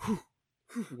 whew,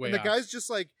 whew, and the guy's just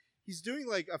like he's doing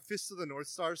like a Fist of the North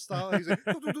Star style. And he's like,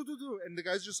 do, do, do, do, do, and the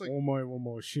guy's just like,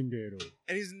 Shinderu.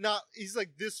 And he's like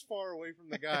this far away from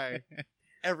the guy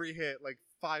every hit, like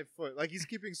 5 foot. Like he's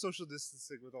keeping social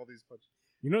distancing with all these punches.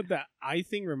 You know what that eye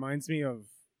thing reminds me of?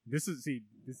 This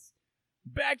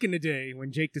back in the day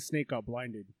when Jake the Snake got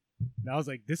blinded. And I was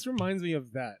like, this reminds me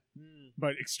of that.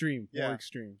 But extreme. More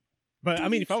extreme. But I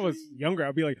mean, if I was younger,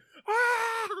 I'd be like,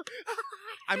 ah!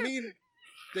 I mean,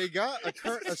 they got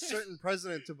a certain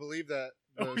president to believe that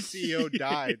the CEO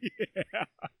died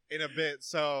in a bit,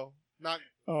 so not.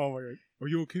 Oh my god, are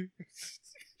you okay?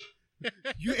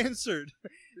 You answered.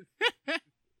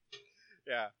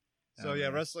 Yeah. So yeah,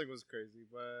 wrestling was crazy,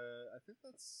 but I think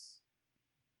that's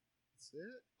it.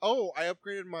 Oh, I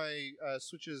upgraded my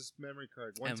Switch's memory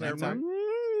card. 1 terabyte.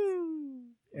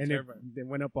 And it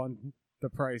went up on the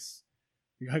price.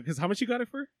 Because how much you got it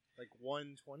for? Like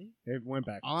 120. It went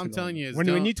back. All I'm telling you is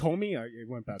when you told me, it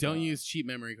went back. Don't use cheap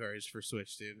memory cards for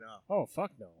Switch, dude. No. Oh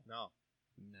fuck no. No.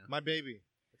 My baby.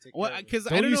 take Well, care of it. because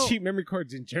I Don't don't use know. cheap memory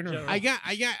cards in general.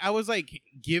 I was like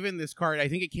given this card. I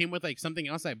think it came with like something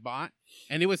else I bought,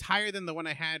 and it was higher than the one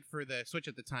I had for the Switch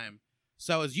at the time.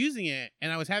 So I was using it,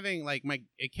 and I was having like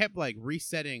it kept like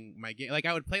resetting my game. Like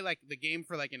I would play like the game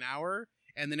for like an hour,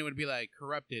 and then it would be like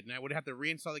corrupted, and I would have to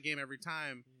reinstall the game every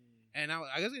time. And I was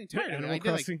getting tired of it. Animal I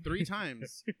did like Crossing. 3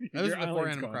 times. That was Your before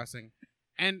island's Animal gone. Crossing,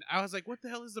 and I was like, "What the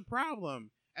hell is the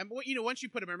problem?" And once you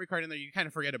put a memory card in there, you kind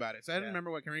of forget about it. So I didn't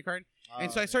remember what memory card,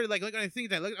 and so I started like looking at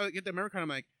things. I get the memory card. I'm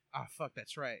like, "Oh fuck,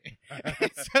 that's right."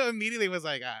 So immediately was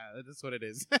like, "That's what it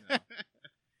is."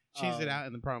 Changed it out,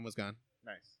 and the problem was gone.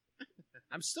 Nice.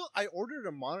 I ordered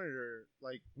a monitor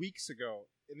like weeks ago,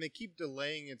 and they keep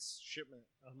delaying its shipment.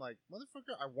 I'm like,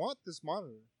 motherfucker, I want this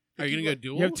monitor. Are you gonna go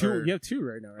dual? You have two. or- You have two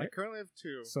right now, I right? currently have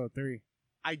 2. So 3.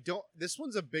 I don't. This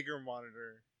one's a bigger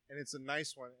monitor, and it's a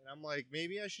nice one. And I'm like,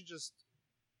 maybe I should just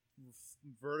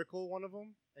vertical one of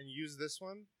them and use this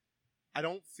one. I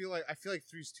feel like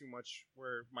 3's too much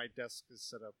where my desk is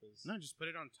set up. No, just put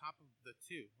it on top of the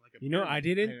 2, like a. You know, I pyramid.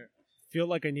 didn't feel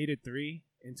like I needed 3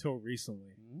 until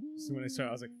recently. So when I started,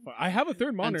 I was like, fuck. I have a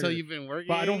third monitor, Until you've been working,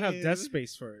 but I don't have desk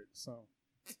space for it. So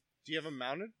Do you have a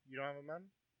mounted? You don't have a mounted?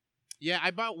 Yeah,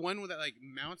 I bought one with that like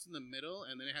mounts in the middle,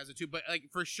 and then it has a 2. But like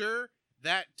for sure,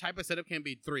 that type of setup can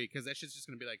be 3 because that shit's just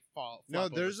gonna be like fall. No,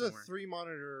 flop over there's a somewhere. 3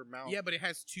 monitor mount. Yeah, but it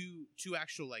has two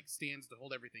actual like stands to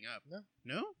hold everything up.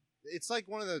 No, It's like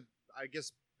one of the, I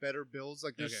guess, better builds.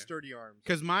 Like there's Okay. sturdy arms.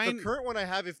 because mine. The current one I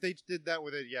have, if they did that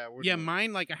with it, yeah, we're doing it.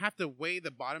 Mine like I have to weigh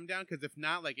the bottom down because if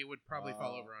not, like it would probably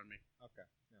fall over on me. Okay.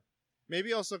 Yeah.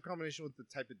 Maybe also a combination with the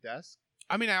type of desk.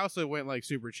 I mean, I also went like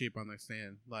super cheap on the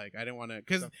stand. Like I didn't want to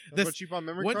because Don't this go cheap on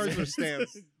memory once- cards or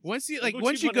stands. once you Don't go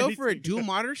once cheap you on go for a anything. dual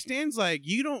monitor stands, like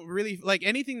you don't really like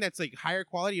anything that's like higher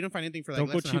quality. You don't find anything for like don't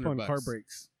go less than cheap $100. on car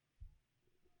brakes.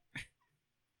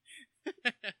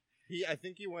 I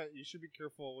think he went. You should be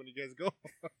careful when you guys go.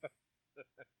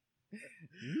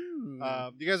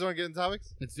 You guys want to get into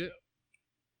topics? Let's do it.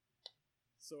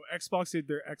 So Xbox did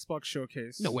their Xbox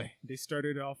showcase. No way. They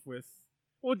started off with,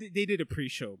 well, they did a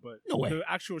pre-show, but No way. the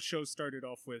actual show started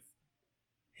off with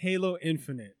Halo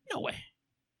Infinite. No way.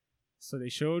 So they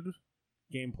showed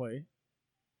gameplay.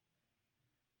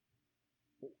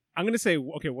 I'm gonna say,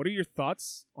 okay, what are your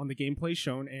thoughts on the gameplay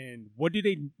shown, and what do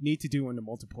they need to do in the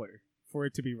multiplayer for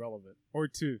it to be relevant or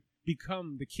to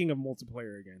become the king of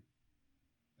multiplayer again?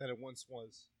 That it once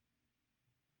was.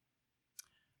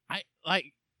 I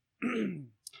like.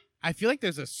 I feel like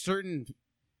there's a certain.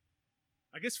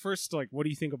 I guess first, like, what do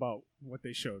you think about what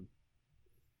they showed?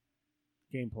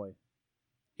 Gameplay.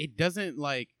 It doesn't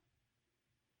like.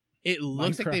 It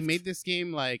looks like they Minecraft. made this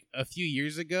game like a few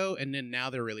years ago, and then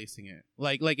now they're releasing it.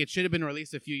 Like it should have been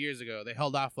released a few years ago. They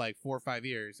held off like 4 or 5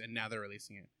 years, and now they're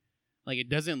releasing it. Like it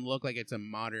doesn't look like it's a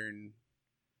modern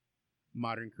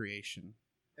creation.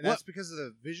 And that's because of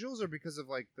the visuals, or because of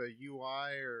like the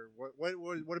UI, or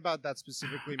what about that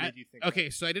specifically made you think?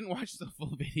 Okay, so I didn't watch the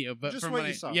full video, but Just from what what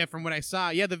you saw. from what I saw,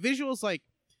 the visuals like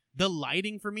the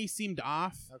lighting for me seemed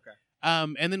off. Okay.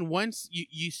 And then once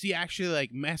you see actually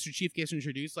like Master Chief gets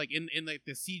introduced, like in like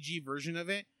the CG version of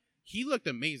it, he looked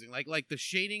amazing. Like the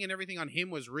shading and everything on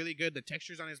him was really good. The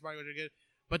textures on his body were good.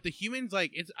 But the humans,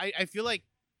 like I feel like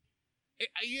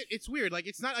it's weird. Like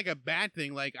it's not like a bad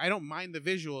thing. Like I don't mind the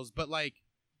visuals, but like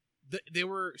they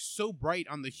were so bright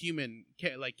on the human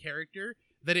character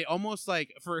that it almost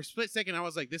like for a split second I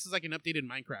was like, this is like an updated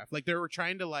Minecraft. Like they were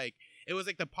trying to like, it was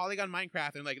like the polygon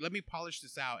Minecraft and like, let me polish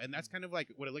this out. And that's kind of like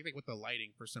what it looked like with the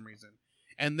lighting for some reason.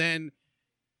 And then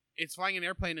it's flying an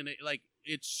airplane and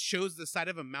it shows the side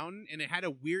of a mountain and it had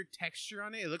a weird texture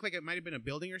on it. It looked like it might have been a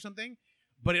building or something.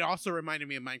 But it also reminded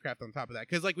me of Minecraft on top of that.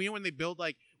 Because, like, when they build,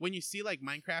 like, when you see, like,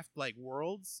 Minecraft, like,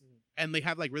 worlds, and they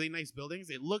have, like, really nice buildings,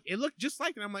 it looked just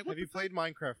like it. And I'm like, what Have you played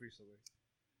Minecraft recently?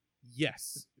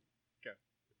 Yes.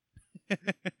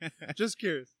 Just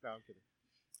curious. No, I'm kidding.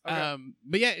 Okay.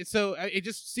 But yeah, so it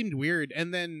just seemed weird.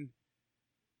 And then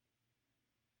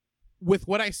with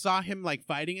what I saw him, like,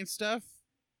 fighting and stuff,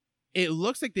 it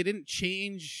looks like they didn't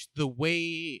change the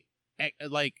way,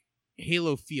 like,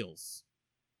 Halo feels.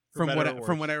 From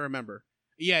what I remember.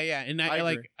 Yeah, and I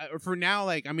like for now,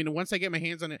 like I mean, once I get my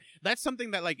hands on it, that's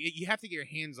something that like you have to get your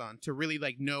hands on to really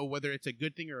like know whether it's a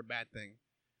good thing or a bad thing.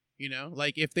 You know,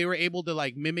 like if they were able to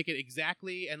like mimic it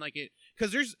exactly and like it,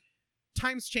 because there's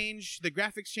times change, the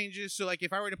graphics changes. So like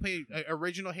if I were to play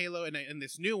original Halo and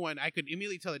this new one, I could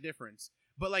immediately tell the difference.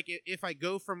 But like if I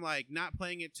go from like not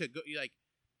playing it to go like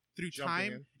through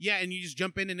time, and you just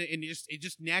jump in and it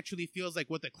just naturally feels like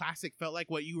what the classic felt like,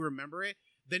 what you remember it.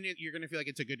 Then you're gonna feel like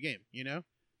it's a good game, you know.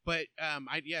 But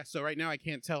so right now I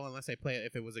can't tell unless I play it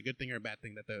if it was a good thing or a bad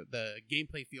thing that the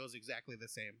gameplay feels exactly the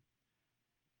same.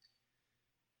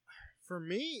 For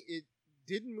me, it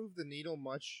didn't move the needle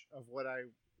much of what I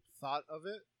thought of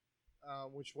it,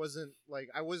 which wasn't like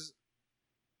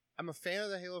I'm a fan of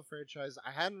the Halo franchise.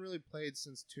 I hadn't really played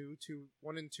since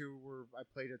 1 and 2 were I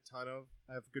played a ton of.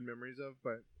 I have good memories of,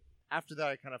 but after that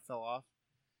I kind of fell off.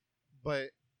 But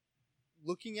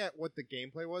looking at what the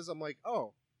gameplay was, I'm like,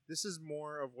 oh, this is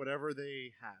more of whatever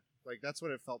they had. Like that's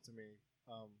what it felt to me.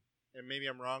 And maybe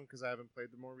I'm wrong because I haven't played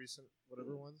the more recent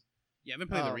whatever ones. Yeah, I haven't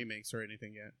played the remakes or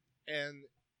anything yet. And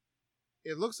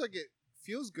it looks like it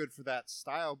feels good for that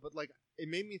style, but like it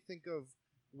made me think of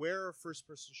where are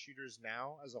first-person shooters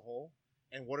now as a whole,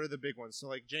 and what are the big ones? So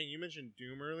like Jane, you mentioned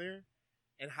Doom earlier,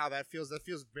 and how that feels. That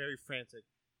feels very frantic.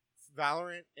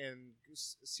 Valorant and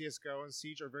CS:GO and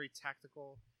Siege are very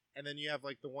tactical, and then you have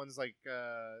like the ones like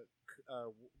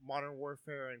Modern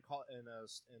Warfare and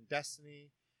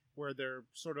Destiny, where they're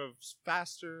sort of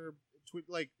faster,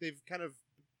 like they've kind of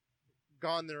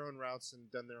gone their own routes and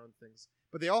done their own things.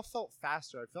 But they all felt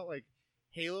faster. I felt like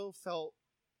Halo felt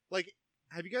like.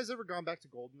 Have you guys ever gone back to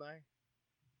GoldenEye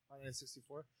on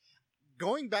N64?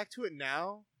 Going back to it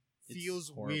now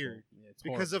feels weird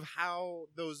because of how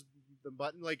the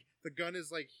button, like the gun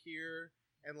is like here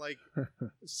and like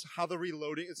how the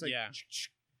reloading. It's like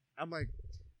I'm like,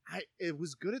 it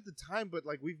was good at the time, but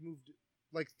like we've moved.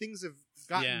 Like things have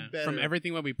gotten better from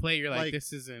everything when we play. You're like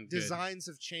this isn't designs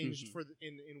good. have changed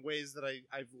in ways that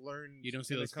I've learned. You don't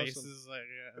see those faces like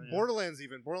Borderlands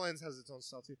has its own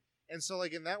style too, and so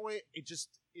like in that way,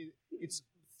 it's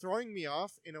throwing me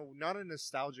off in a not a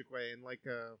nostalgic way, and like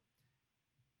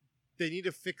they need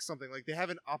to fix something. Like they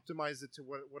haven't optimized it to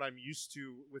what I'm used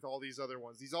to with all these other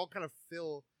ones. These all kind of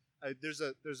fill. There's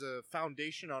a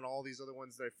foundation on all these other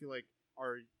ones that I feel like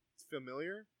are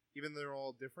familiar. Even though they're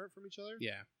all different from each other.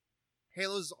 Yeah.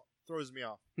 Halo's throws me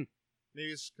off. Maybe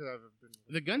it's because I've been...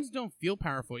 The guns don't feel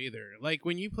powerful either. Like,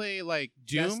 when you play, like,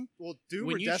 Doom... Doom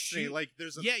or Destiny, like,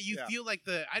 there's a... Yeah, you feel like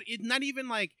it's not even,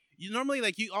 like... You normally,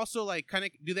 like, you also, like, kind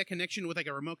of do that connection with, like,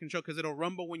 a remote control because it'll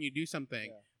rumble when you do something.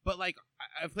 Yeah. But, like,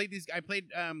 I played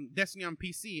Destiny on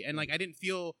PC, and, like, I didn't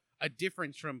feel a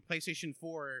difference from PlayStation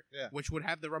 4, which would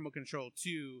have the remote control,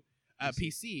 to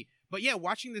PC. But yeah,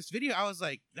 watching this video, I was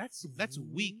like, that's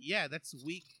weak. Yeah, that's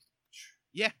weak.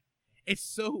 Yeah, it's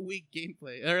so weak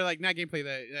gameplay. Or like, not gameplay,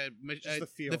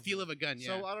 the feel of a gun, yeah.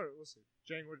 So, I don't know. We'll see.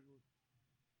 Jane,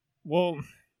 well,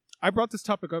 I brought this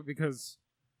topic up because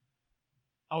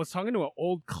I was talking to an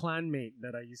old clanmate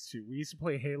that I used to. We used to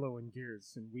play Halo and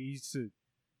Gears, and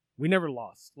we never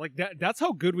lost. Like, that's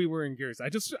how good we were in Gears.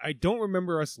 I don't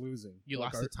remember us losing. You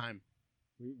like lost the time.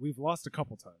 We've lost a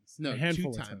couple times. No, a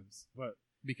handful 2 of times. But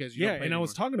because you don't play and I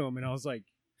was talking to him, and I was like,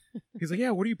 he's like,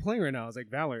 yeah, what are you playing right now? I was like,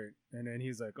 Valorant. And then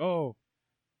he's like, oh.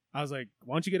 I was like,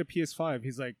 why don't you get a PS5?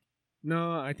 He's like,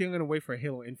 no, I think I'm going to wait for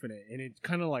Halo Infinite. And it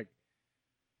kind of like,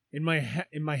 in my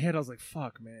head, I was like,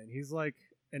 fuck, man. He's like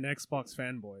an Xbox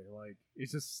fanboy. Like,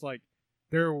 it's just like,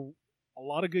 there are a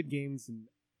lot of good games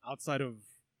outside of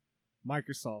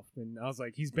Microsoft. And I was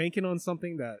like, he's banking on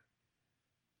something that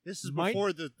this is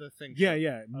before the thing. Yeah.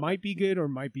 It might be good or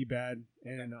might be bad.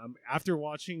 And after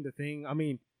watching the thing, I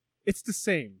mean, it's the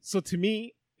same. So to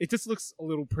me, it just looks a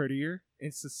little prettier.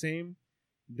 It's the same.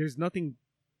 There's nothing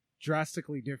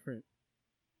drastically different.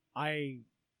 I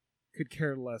could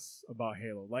care less about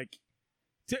Halo. Like,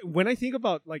 when I think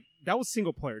about, like, that was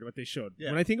single player, what they showed.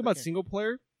 Yeah, when I think about single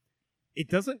player,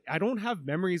 I don't have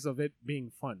memories of it being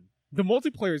fun. The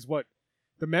multiplayer is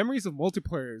the memories of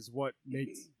multiplayer is what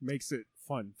makes it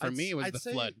fun. For me, it was the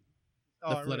Flood.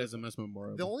 The Flood is the most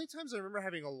memorable. The only times I remember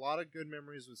having a lot of good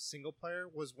memories with single player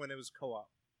was when it was co-op.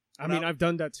 I've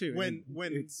done that too. When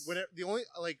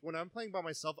I'm playing by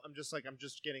myself, I'm just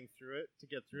getting through it to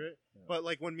get through it. Yeah. But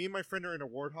like when me and my friend are in a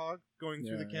Warthog going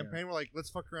through the campaign, we're like, let's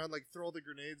fuck around, like throw all the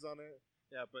grenades on it.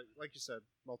 Yeah, but like you said,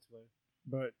 multiplayer.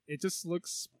 But it just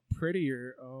looks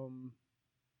prettier.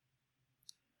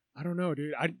 I don't know,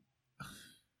 dude.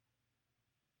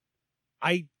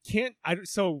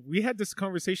 So we had this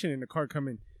conversation in the car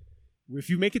coming. If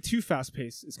you make it too fast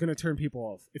paced, it's gonna turn people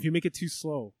off. If you make it too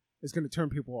slow, it's going to turn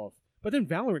people off. But then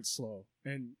Valorant's slow,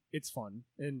 and it's fun.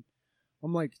 And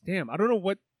I'm like, damn, I don't know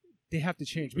what they have to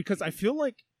change. Because I feel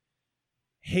like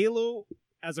Halo,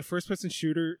 as a first-person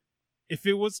shooter, if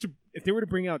they were to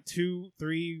bring out 2-3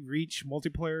 Reach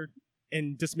multiplayer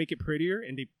and just make it prettier,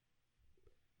 and they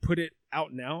put it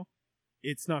out now,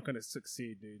 it's not going to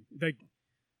succeed, dude. Like,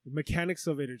 the mechanics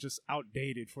of it are just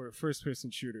outdated for a first-person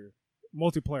shooter,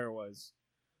 multiplayer-wise.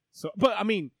 So, but, I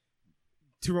mean...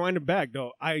 To rewind it back,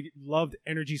 though, I loved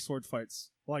energy sword fights.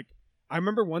 Like, I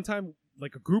remember one time,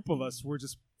 like a group of us were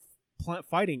just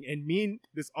fighting, and me and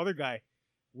this other guy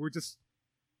were just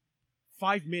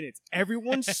 5 minutes.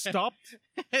 Everyone stopped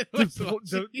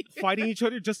fighting each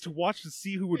other just to watch to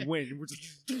see who would win. And we're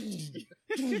just,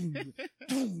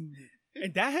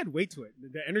 and that had weight to it.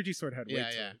 The energy sword had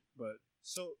weight to it. But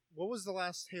so, what was the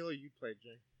last Halo you played,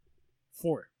 Jay?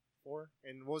 4.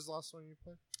 And what was the last one you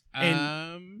played?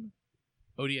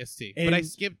 ODST. But I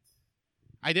skipped.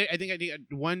 I think I did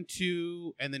 1,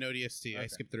 2, and then ODST. Okay. I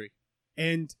skipped 3.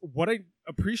 And what I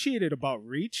appreciated about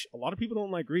Reach, a lot of people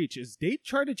don't like Reach, is they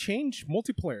try to change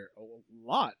multiplayer a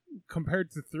lot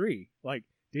compared to 3. Like,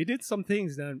 they did some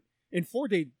things that in 4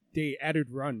 they added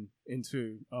run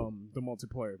into the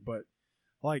multiplayer, but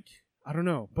like, I don't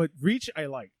know. But Reach I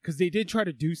like, because they did try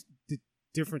to do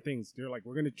different things. They're like,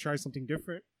 we're going to try something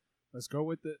different. Let's go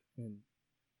with it. And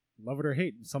love it or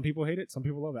hate. Some people hate it. Some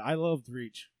people love it. I loved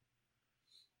Reach.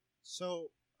 So,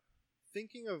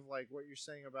 thinking of like what you're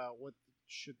saying about what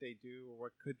should they do or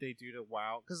what could they do to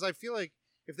WoW, because I feel like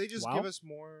if they just give us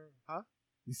more,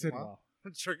 You said WoW.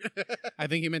 I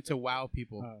think he meant to wow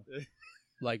people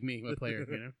like me, a player.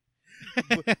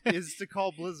 Is to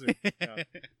call Blizzard.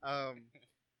 No.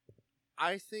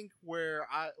 I think where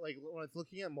I like when I'm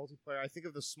looking at multiplayer, I think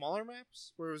of the smaller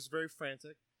maps where it was very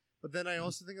frantic, but then I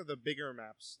also think of the bigger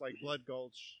maps like Blood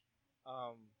Gulch,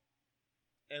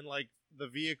 and like the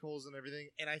vehicles and everything.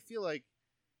 And I feel like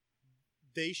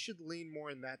they should lean more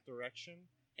in that direction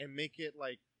and make it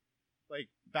like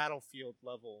Battlefield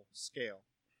level scale,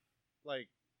 like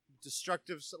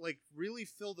destructive, like really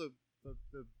fill the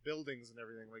buildings and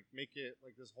everything, like make it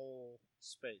like this whole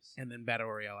space. And then Battle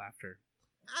Royale after.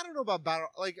 I don't know about battle.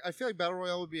 Like, I feel like Battle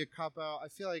Royale would be a cop out. I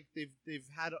feel like they've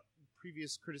had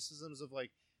previous criticisms of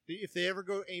like if they ever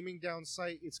go aiming down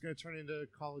sight, it's going to turn into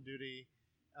Call of Duty,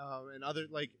 and other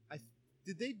like.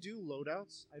 Did they do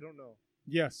loadouts? I don't know.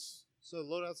 Yes. So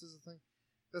loadouts is a thing.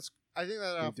 I think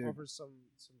that offers some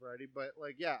variety, but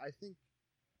like I think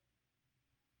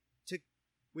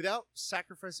without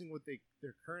sacrificing what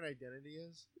their current identity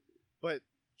is, but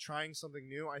trying something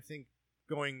new, I think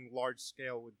going large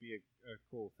scale would be a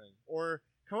cool thing. Or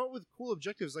come up with cool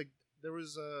objectives. Like there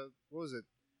was what was it?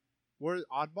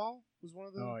 Oddball was one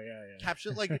of them. Oh yeah.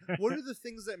 Capture what are the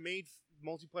things that made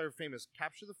multiplayer famous?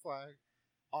 Capture the flag,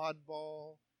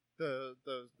 Oddball, the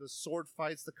sword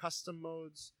fights, the custom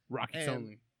modes, Rockets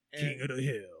only, King of the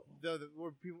Hill.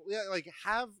 Where people like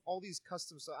have all these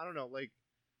custom stuff. I don't know, like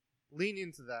lean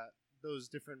into those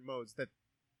different modes that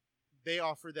they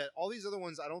offer that all these other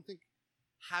ones I don't think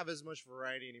have as much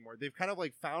variety anymore. They've kind of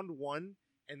like found one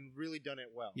and really done it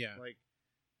well. Yeah. Like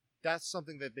that's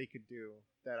something that they could do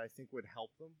that I think would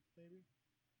help them maybe.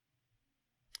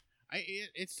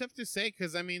 It's tough to say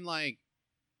because I mean like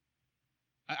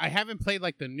I haven't played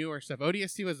like the newer stuff.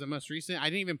 ODST was the most recent. I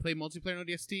didn't even play multiplayer in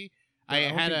ODST. I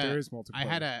had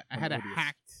a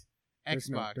hacked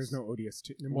Xbox. There's no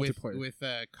ODST multiplayer with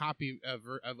a copy of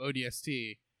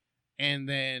ODST. And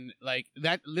then, like,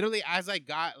 that literally, as I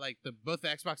got, like, both the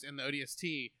Xbox and the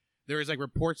ODST, there was, like,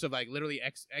 reports of, like, literally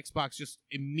Xbox just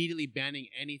immediately banning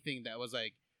anything that was,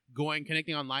 like,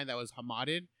 connecting online that was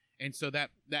modded. And so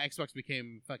that Xbox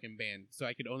became fucking banned. So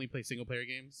I could only play single-player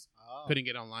games. Oh. Couldn't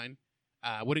get online.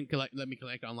 Wouldn't let me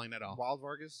connect online at all. Wild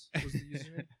Vargas was the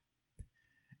username?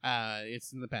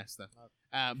 It's in the past, though.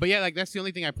 But, yeah, like, that's the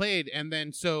only thing I played. And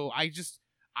then, so I just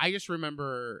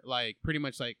remember, like, pretty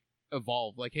much, like,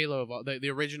 Evolve, like Halo Evolve, the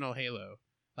original Halo.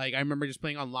 Like I remember just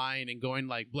playing online and going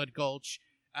like Blood Gulch,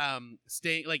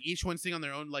 staying like each one staying on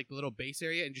their own like little base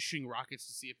area and just shooting rockets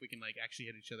to see if we can like actually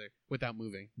hit each other without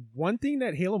moving. One thing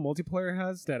that Halo multiplayer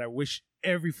has that I wish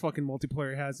every fucking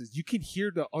multiplayer has is you can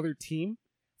hear the other team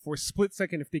for a split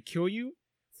second if they kill you.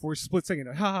 For a split second,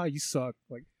 like, haha, you suck.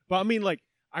 Like, but I mean, like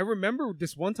I remember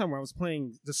this one time where I was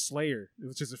playing the Slayer,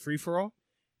 which is a free for all,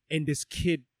 and this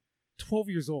kid, 12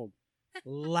 years old.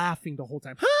 Laughing the whole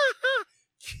time,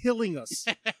 killing us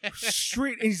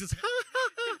straight, and he's just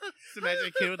just imagine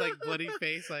a kid with like bloody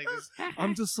face, like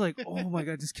I'm just like, oh my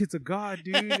god, this kid's a god,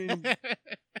 dude, and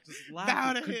just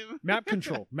bow to him. Map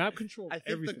control. I think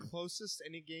everything. The closest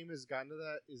any game has gotten to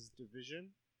that is Division.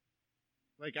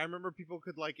 Like I remember people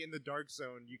could like in the dark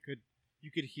zone, you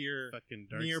could hear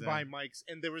nearby mics,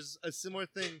 and there was a similar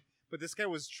thing, but this guy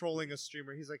was trolling a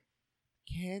streamer. He's like,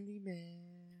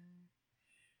 Candyman.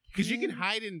 Because you can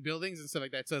hide in buildings and stuff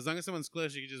like that. So as long as someone's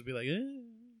close, you can just be like, Yeah.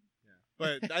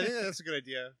 But I think that's a good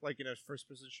idea, like in a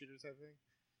first-person shooter type thing.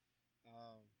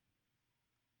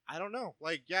 I don't know.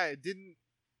 Like, yeah, it didn't.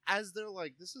 As they're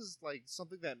like, this is like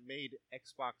something that made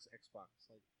Xbox,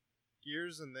 like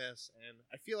Gears and this, and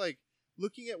I feel like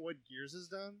looking at what Gears has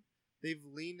done, they've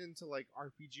leaned into like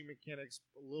RPG mechanics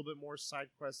a little bit more, side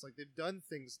quests. Like they've done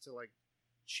things to like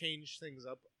change things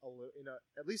up a little,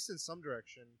 at least in some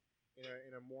direction,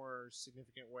 in a more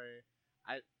significant way.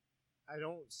 I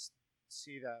don't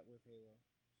see that with Halo.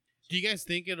 Do you guys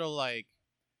think it'll like?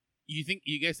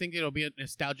 You guys think it'll be a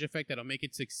nostalgia effect that'll make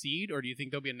it succeed, or do you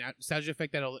think there'll be a nostalgia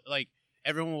effect that'll like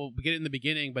everyone will get it in the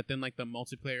beginning, but then like the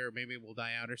multiplayer maybe will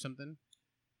die out or something?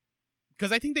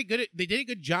 Because I think they did a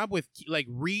good job with like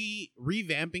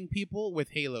revamping people with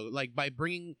Halo, like by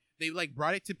they like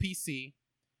brought it to PC,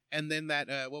 and then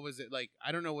that what was it like?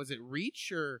 I don't know, was it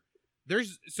Reach or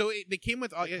they came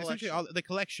with essentially all the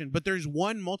collection, but there's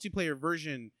one multiplayer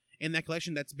version in that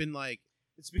collection that's been like.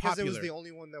 It's because popular. it was the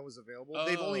only one that was available.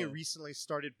 They've only recently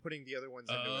started putting the other ones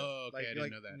into it. Oh, okay, I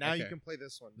didn't know that. Now okay. you can play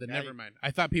this one. Then never mind. I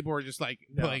thought people were just like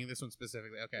playing this one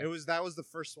specifically. Okay, that was the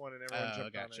first one, and everyone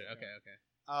jumped on it. Okay,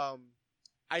 yeah. Okay.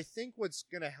 I think what's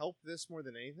gonna help this more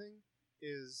than anything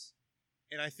is,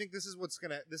 and I think this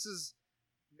is,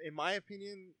 in my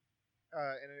opinion,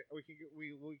 and we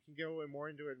can go more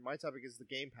into it. My topic is the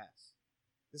Game Pass.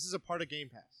 This is a part of Game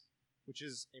Pass, which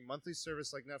is a monthly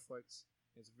service like Netflix.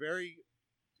 It's very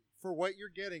for what you're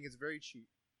getting, it's very cheap,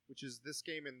 which is this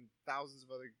game and thousands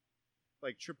of other,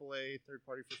 like AAA,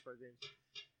 third-party, first-party games.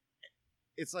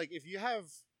 It's like if you have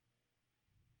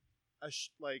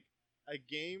a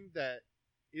game that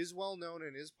is well-known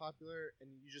and is popular, and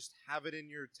you just have it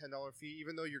in your $10 fee,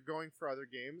 even though you're going for other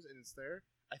games and it's there,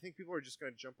 I think people are just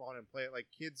going to jump on and play it. Like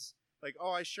kids, like,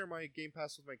 oh, I share my Game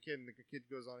Pass with my kid, and the kid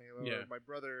goes on Halo, or my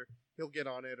brother, he'll get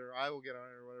on it, or I will get on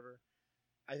it, or whatever.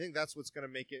 I think that's what's going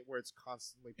to make it where it's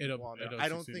constantly people on there. I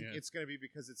don't think it's going to be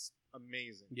because it's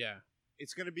amazing. Yeah.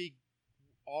 It's going to be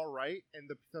all right, and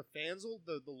the fans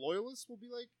the loyalists will be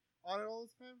like on it all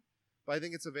the time. But I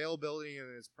think its availability and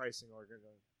its pricing are going to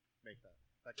make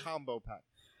that combo pack.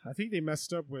 I think they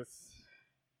messed up with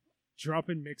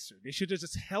dropping Mixer. They should have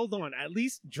just held on. At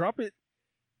least drop it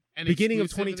and beginning of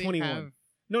 2021.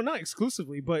 No, not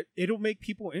exclusively, but it'll make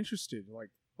people interested. Like,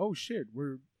 oh shit,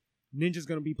 Ninja's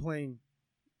going to be playing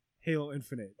Halo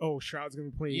Infinite. Oh, Shroud's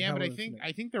gonna be playing. Yeah, Halo but I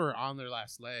Infinite. think they were on their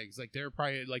last legs. Like they were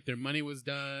probably like their money was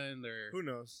done. Who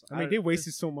knows? I mean, they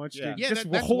wasted so much. Yeah, just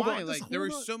that's hold why. on. Like there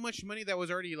was so much money that was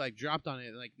already like dropped on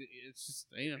it. Like it's just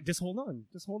just hold on.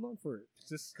 Just hold on for it.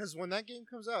 Just because when that game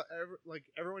comes out,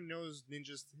 everyone knows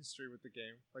Ninja's history with the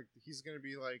game. Like he's gonna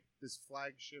be like this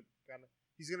flagship kind of.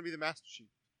 He's gonna be the Master Chief.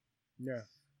 Yeah.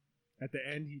 At the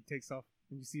end, he takes off,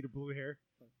 and you see the blue hair.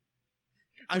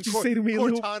 What'd you say to me,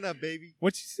 Cortana, baby?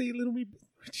 What'd you say, little me?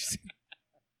 What'd you say?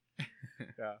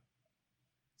 Yeah.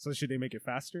 So should they make it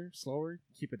faster, slower,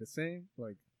 keep it the same?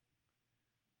 Like,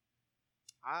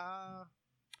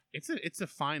 it's a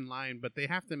fine line, but they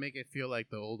have to make it feel like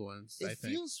the old ones. It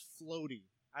feels floaty.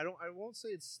 I won't say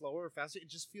it's slower or faster. It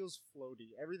just feels floaty.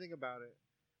 Everything about it.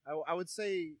 I would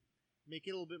say make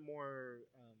it a little bit more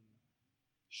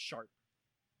sharp.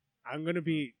 I'm gonna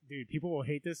be, dude. People will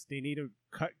hate this. They need to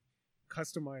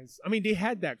customize. I mean, they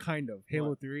had that kind of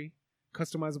Halo 3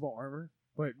 customizable armor,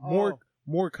 but more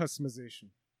customization,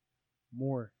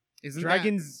 more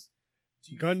dragons,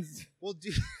 guns. Well,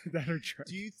 that are dragons.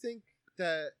 Do you think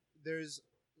that there's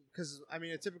because I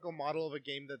mean a typical model of a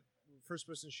game that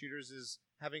first-person shooters is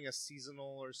having a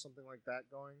seasonal or something like that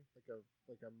going,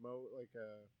 like a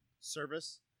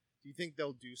service? Do you think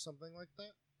they'll do something like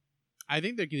that? I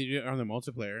think they're going to do it on the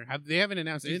multiplayer. They haven't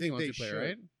announced anything multiplayer,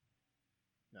 right?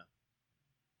 No.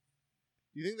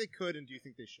 Do you think they could, and do you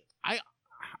think they should?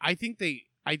 I think they.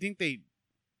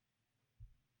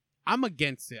 I'm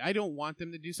against it. I don't want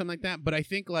them to do something like that, but I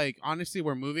think like honestly,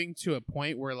 we're moving to a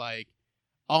point where like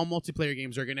all multiplayer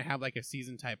games are going to have like a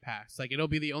season type pass. Like it'll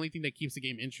be the only thing that keeps the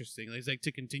game interesting. It's like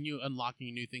to continue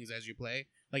unlocking new things as you play,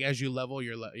 like as you level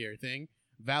your thing.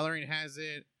 Valorant has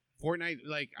it. Fortnite,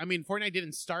 Fortnite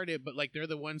didn't start it, but like they're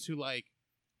the ones who like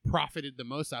profited the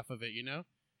most off of it,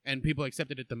 and people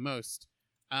accepted it the most.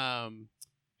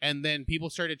 And then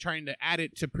people started trying to add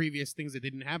it to previous things that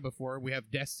didn't have before. We have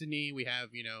Destiny, we have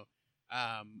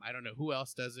I don't know who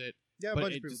else does it. Yeah, a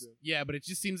bunch of people do. Yeah, but it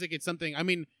just seems like it's something. I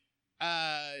mean,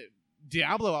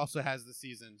 Diablo also has the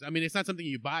seasons. I mean, it's not something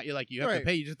you buy. You have to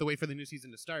pay. You just have to wait for the new season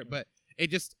to start. But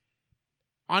it just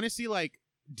honestly like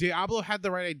Diablo had the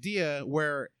right idea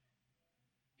where.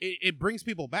 It brings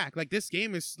people back. Like this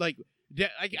game is like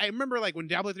I remember like when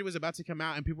Diablo 3 was about to come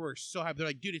out and people were so happy. They're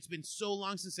like, dude, it's been so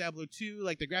long since Diablo 2.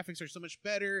 Like the graphics are so much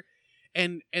better,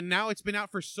 and now it's been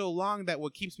out for so long that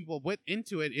what keeps people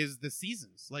into it is the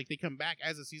seasons. Like they come back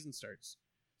as the season starts.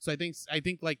 So I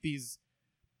think like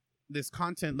this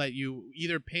content that you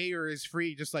either pay or is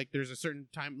free, just like there's a certain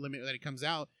time limit that it comes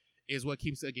out, is what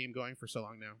keeps a game going for so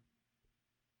long now.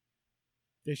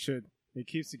 They should. It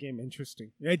keeps the game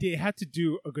interesting. Yeah, they had to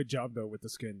do a good job though with the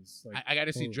skins. Like, I got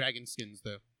to see dragon skins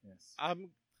though. yes. I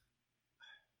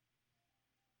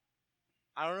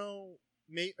don't know.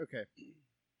 Okay.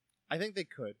 I think they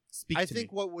could. I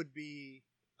think what would be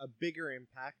a bigger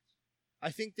impact. I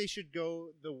think they should go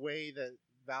the way that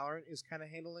Valorant is kind of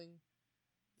handling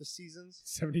the seasons.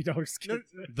 $70 skins.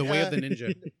 The way of the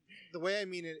ninja. The way I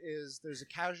mean it is, there's a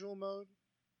casual mode,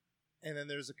 and then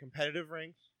there's a competitive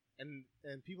rank, and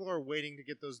people are waiting to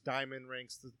get those diamond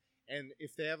ranks. And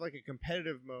if they have like a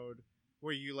competitive mode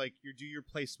where you do your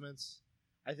placements,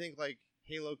 I think like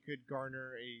Halo could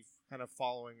garner a kind of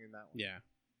following in that one. Yeah.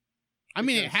 I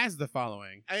mean, it has the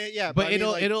following. But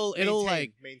it'll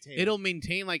maintain.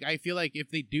 maintain. Like, I feel like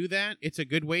if they do that, it's a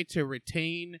good way to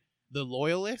retain the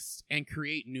loyalists and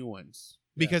create new ones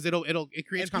because it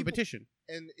creates competition.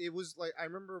 And it was like, I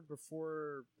remember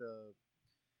before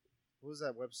what was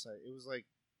that website? It was like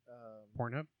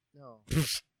Pornhub. No,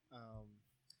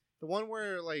 the one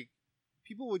where like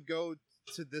people would go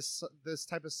to this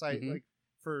type of site like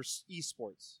for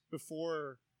esports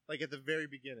before, like at the very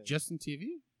beginning. Justin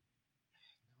TV.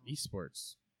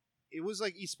 Esports. It was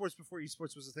like esports before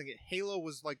esports was a thing. Halo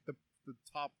was like the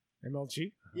top.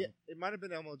 MLG? Yeah, it might have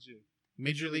been MLG.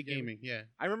 Major League Gaming, yeah.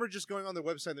 I remember just going on their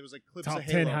website and there was like clips Top of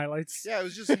Halo. 10 highlights? Yeah, it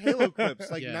was just Halo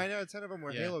clips. Like Yeah. 9 out of 10 of them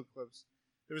were Halo clips.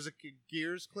 There was a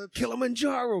Gears clip.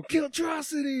 Kilimanjaro!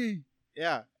 Killtrocity!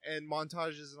 Yeah, and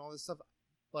montages and all this stuff.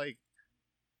 Like,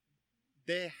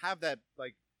 they have that,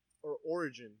 like, or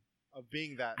origin of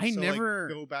being that. I never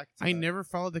go back to I that. never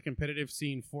followed the competitive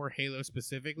scene for Halo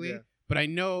specifically, Yeah. but I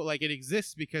know like it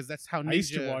exists because that's how Ninja. I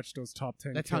used to watch those top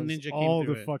 10 That's how kills Ninja came all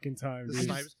through the it. fucking time. The dude.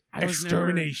 snipes. I was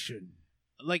Extermination.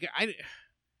 Like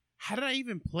how did I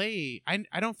even play?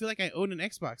 I don't feel like I own an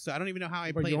Xbox, so I don't even know how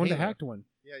I But played you owned the Halo. hacked one.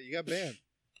 Yeah, you got banned.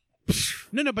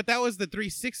 No, but that was the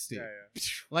 360. Yeah.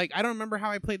 Like I don't remember how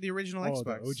I played the original Oh,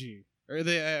 Xbox the OG. or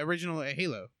the original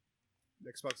Halo.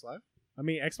 Xbox Live? I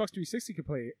mean, Xbox 360 could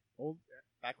play old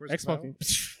Backwards Xbox. compatible?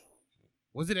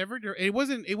 Was it ever? It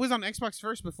wasn't. It was on Xbox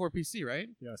first before PC, right?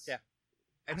 Yes. Yeah.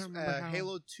 I don't remember how-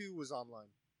 Halo 2 was online.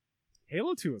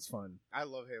 Halo 2 was fun. I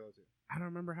love Halo 2. I don't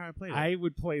remember how I played it. I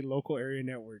would play local area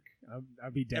network.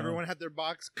 I'd be down. Everyone had their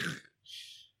box.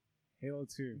 Halo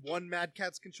 2. One Mad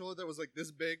Catz controller that was like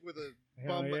this big with a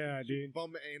Hell yeah, dude.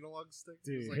 bum analog stick. It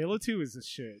Dude, was like, Halo 2 is the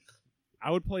shit. I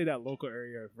would play that local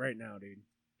area right now, dude.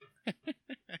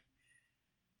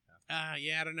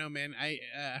 yeah, I don't know, man.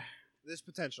 there's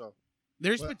potential.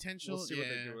 There's Well, potential. We'll see yeah. what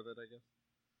they do with it, I guess.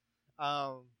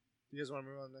 Do you guys want to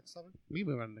move on to the next topic? We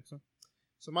move on to the next one.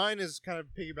 So mine is kind of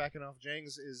piggybacking off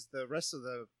Jang's, is the rest of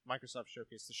the Microsoft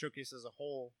showcase. The showcase as a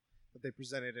whole, that they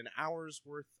presented an hour's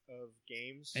worth of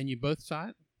games. And you both saw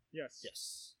it. Yes.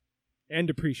 yes. And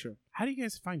the pre-show. How do you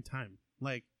guys find time?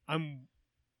 Like, I'm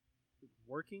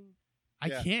working. I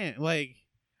Yeah. can't. Like,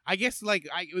 I guess like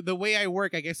the way I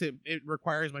work, I guess it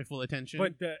requires my full attention.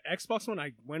 But the Xbox one,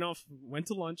 I went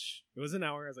to lunch. It was an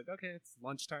hour. I was like, okay, it's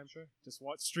lunchtime. Sure. Just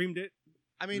streamed it.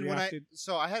 I mean, Reacted.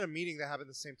 I had a meeting that happened at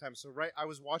the same time. So I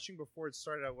was watching before it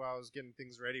started while I was getting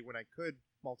things ready when I could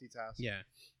multitask. yeah,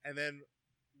 And then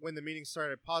when the meeting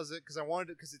started, I paused it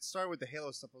because it started with the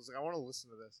Halo stuff. I was like, I want to listen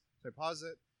to this. So I paused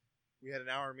it. We had an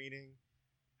hour meeting.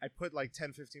 I put like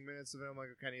 10, 15 minutes of it. I'm like,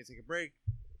 okay, I need to take a break.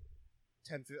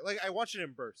 10, like I watched it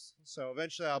in bursts. So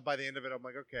eventually, by the end of it, I'm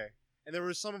like, okay. And there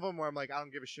were some of them where I'm like, I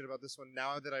don't give a shit about this one.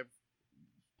 Now that I've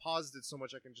paused it so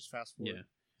much, I can just fast forward. Yeah.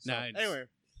 So, No, it's- anyway,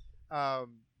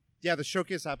 yeah, the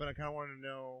showcase happened. I kind of wanted to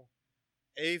know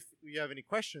A, if you have any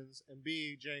questions, and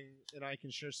B, Jang and I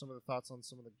can share some of the thoughts on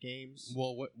some of the games.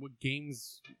 Well, what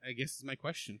games? I guess is my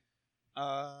question.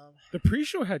 The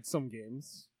pre-show had some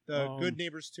games. The Good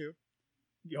Neighbors 2.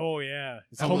 Oh yeah,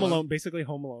 it's Home Home Alone. Alone. Basically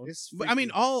Home Alone. It's But, I mean,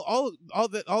 freaky. all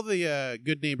the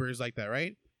Good Neighbors like that,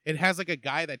 right? It has like a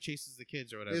guy that chases the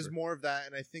kids or whatever. There's more of that,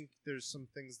 and I think there's some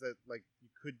things that like you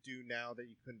could do now that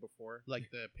you couldn't before. like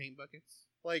the paint buckets.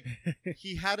 Like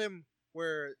he had him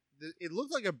where it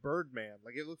looked like a bird man.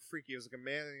 Like it looked freaky. It was like a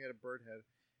man and he had a bird head,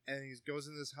 and he goes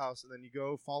into this house, and then you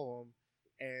go follow him,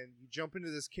 and you jump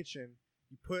into this kitchen.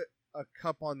 You put a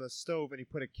cup on the stove, and you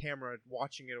put a camera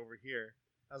watching it over here.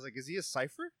 I was like, is he a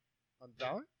cipher on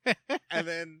Valor? And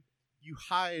then you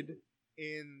hide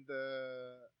in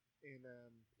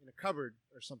a cupboard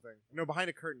or something. No, behind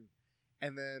a curtain.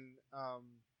 And then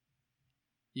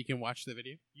You can watch the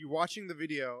video. you watching the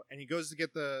video, and he goes to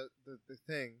get the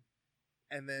thing,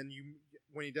 and then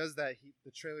when he does that,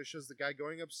 the trailer shows the guy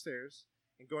going upstairs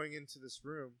and going into this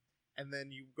room, and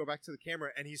then you go back to the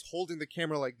camera, and he's holding the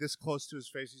camera like this close to his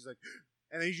face. He's like,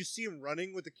 and then you just see him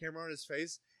running with the camera on his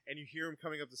face, and you hear him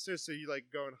coming up the stairs. So you like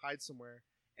go and hide somewhere,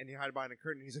 and you hide behind a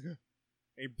curtain. He's like, and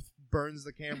he burns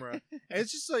the camera, and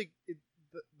it's just like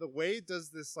the way it does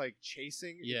this like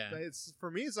chasing. Yeah. It's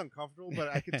for me, it's uncomfortable, but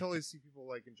I can totally see people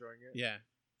like enjoying it. Yeah.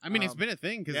 I mean, it's been a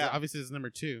thing because obviously it's number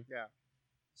 2. Yeah.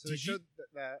 So they showed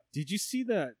that. Did you see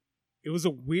that? It was a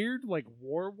weird like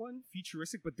war one,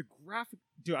 futuristic, but the graphic,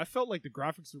 dude, I felt like the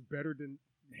graphics were better than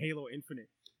Halo Infinite.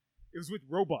 It was with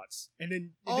robots, and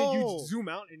then you zoom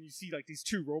out and you see like these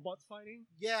 2 robots fighting.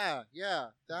 Yeah.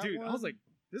 That dude, one. I was like,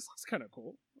 this looks kind of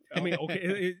cool. I mean, okay,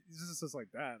 it's just like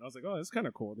that. I was like, oh, it's kind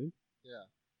of cool, dude. Yeah,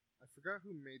 I forgot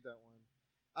who made that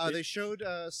one. They showed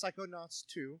Psychonauts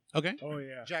 2. Okay. Oh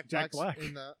yeah, Jack Black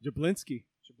in the Jablinski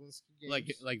games.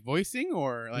 Like voicing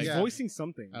or like voicing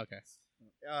something. Okay.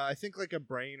 I think like a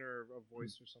brain or a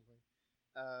voice or something.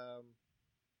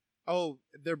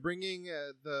 They're bringing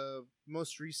the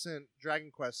most recent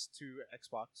Dragon Quest to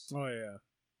Xbox. Oh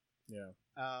yeah.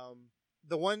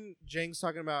 The one Jang's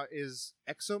talking about is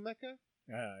Exomecha.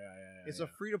 Yeah. It's a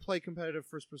free-to-play competitive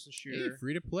first-person shooter. Hey,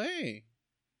 free to play.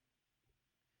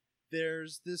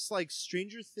 There's this like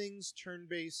Stranger Things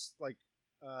turn-based, like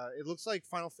it looks like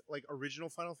original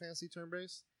Final Fantasy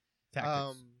turn-based.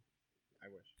 Tactics. I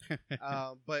wish.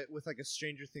 But with like a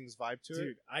Stranger Things vibe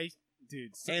to it.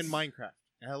 And Minecraft.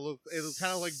 And it looks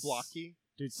kind of like blocky.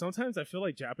 Dude, sometimes I feel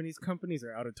like Japanese companies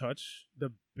are out of touch.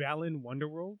 The Balan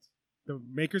Wonderworld, the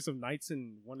makers of Knights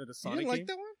in one of the Sonic You didn't like games.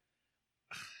 that one?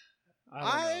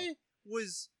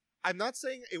 I'm not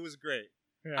saying it was great.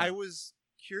 Yeah. I was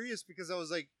curious because I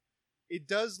was like, it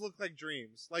does look like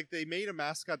Dreams. Like they made a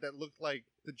mascot that looked like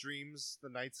the Dreams, the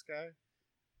Knights guy.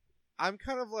 I'm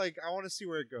kind of like, I want to see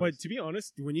where it goes. But to be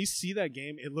honest, when you see that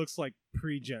game, it looks like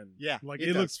pre-gen. Yeah, like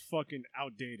it looks fucking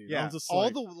outdated. Yeah, I'm just all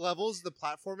like, the levels, the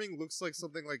platforming looks like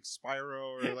something like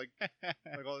Spyro or like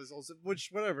all these old stuff. Which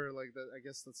whatever, like that. I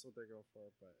guess that's what they're going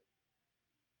for.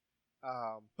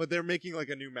 But they're making like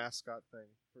a new mascot thing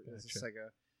for Sega.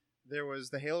 There was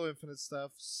the Halo Infinite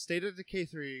stuff, State of Decay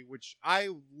 3, which I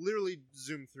literally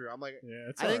zoomed through. I'm like,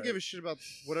 I didn't give a shit about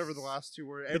whatever the last 2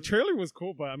 were. The trailer was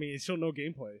cool, but I mean, it showed no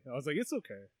gameplay. I was like, it's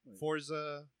okay.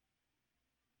 Forza.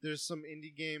 There's some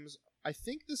indie games. I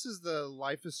think this is the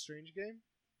Life is Strange game.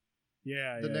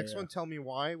 Yeah. The next one, Tell Me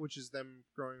Why, which is them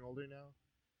growing older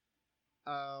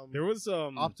now. There was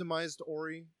Optimized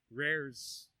Ori,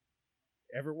 Rare's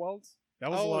Everwild. That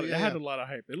was a lot. That had a lot of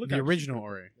hype. It looked the original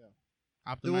Ori. Yeah.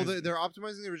 Optimized. They're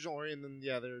optimizing the original Ori, and then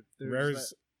there's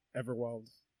Rare's Everwild.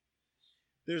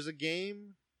 There's a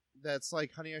game that's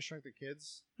like Honey I Shrunk the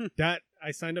Kids. That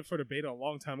I signed up for the beta a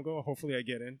long time ago. Hopefully, I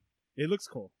get in. It looks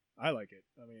cool. I like it.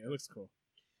 I mean, it looks cool.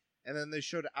 And then they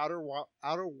showed Outer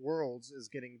Worlds is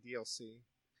getting DLC.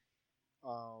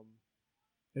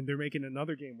 And they're making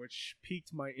another game, which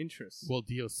piqued my interest. Well,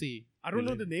 DLC. I don't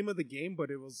know the name of the game,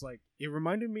 but it was like it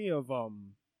reminded me of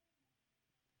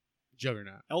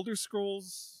Juggernaut. Elder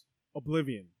Scrolls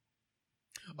Oblivion.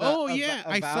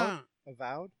 I saw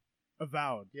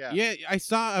Avowed. Yeah, I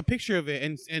saw a picture of it,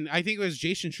 and I think it was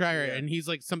Jason Schreier, Yeah. and he's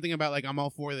like something about like I'm all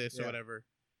for this or Yeah. whatever.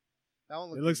 that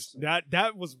one It looks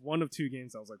that was one of 2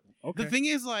 games. I was like, okay. The thing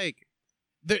is, like,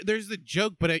 there's the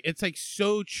joke, but it's like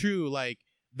so true, like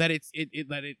that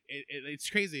it's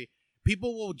crazy.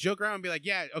 People will joke around and be like,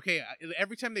 yeah, okay.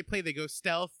 Every time they play, they go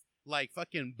stealth, like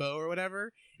fucking bow or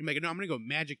whatever. You're like, no, I'm gonna go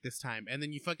magic this time, and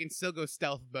then you fucking still go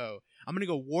stealth bow. I'm gonna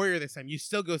go warrior this time. You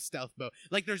still go stealth bow.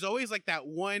 Like, there's always like that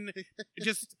one,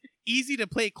 just easy to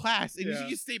play class, and you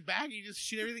just stay back and you just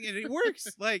shoot everything, and it works.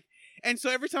 Like, and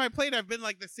so every time I played, I've been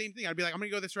like the same thing. I'd be like, I'm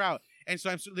gonna go this route, and so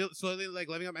I'm slowly like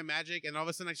leveling up my magic, and all of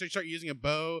a sudden I start using a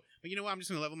bow. But you know what? I'm just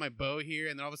gonna level my bow here,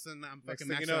 and then all of a sudden I'm fucking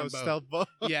maxing out bow. stealth bow.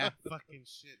 Yeah, fucking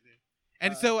shit, dude.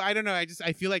 And so I don't know.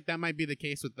 I feel like that might be the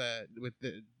case with the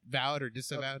Vowed or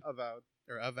Disavowed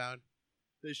or Avowed.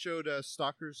 They showed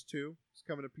Stalkers 2. It's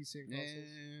coming to PC and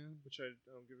consoles, which I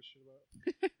don't give a shit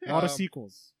about. A lot of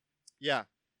sequels. Yeah.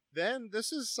 Then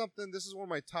this is one of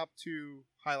my top 2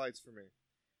 highlights for me.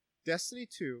 Destiny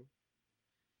 2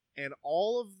 and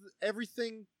all of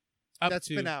everything that's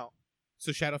been out.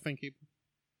 So Shadowfang Keep.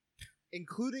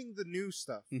 Including the new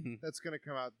stuff Mm-hmm. that's going to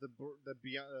come out, the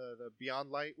Beyond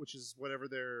Light, which is whatever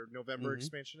their November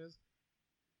expansion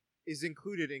is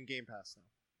included in Game Pass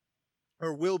now,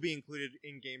 or will be included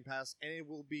in Game Pass, and it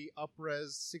will be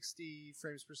up-res 60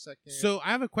 frames per second. So I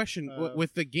have a question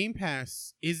with the Game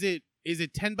Pass. Is it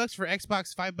 $10 for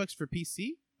Xbox, $5 for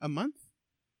PC a month,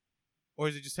 or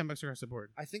is it just $10 across the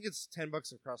board? I think it's $10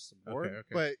 across the board, Okay.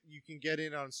 but you can get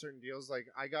in on certain deals. Like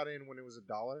I got in when it was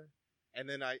 $1. And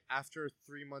then after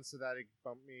 3 months of that, it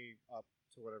bumped me up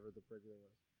to whatever the regular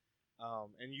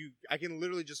was. And I can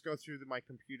literally just go through my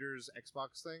computer's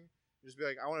Xbox thing, and just be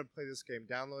like, I want to play this game,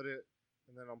 download it,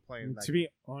 and then I'm playing. That To be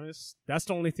honest, that's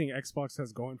the only thing Xbox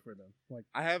has going for them. Like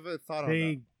I have a thought on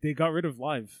that. they got rid of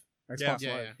Live. Xbox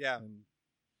Yeah, Live. yeah. And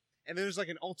And there's like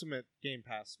an ultimate Game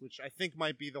Pass, which I think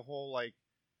might be the whole like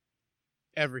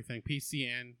Everything, PC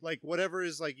and whatever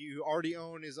is like you already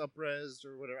own is up-resed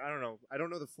or whatever. I don't know. I don't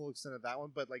know the full extent of that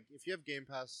one, but like if you have Game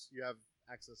Pass, you have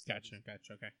access to Gotcha.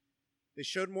 Okay. They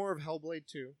showed more of Hellblade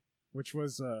 2. which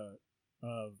was a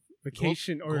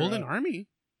vacation or Golden Army.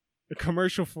 a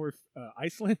commercial for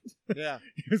Iceland. Yeah.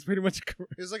 It was pretty much a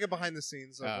commercial. It was like a behind the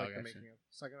scenes of like the gotcha. making of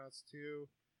Psychonauts 2.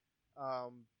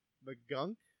 The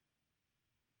Gunk.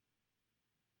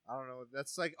 I don't know.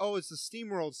 That's like it's the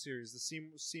SteamWorld series,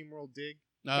 the SteamWorld Dig.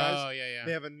 Guys, Oh yeah.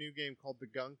 They have a new game called The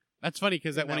Gunk. That's funny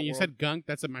because in when that you world. said gunk,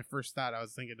 that's my first thought. I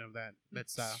was thinking of that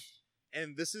style.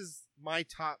 And this is my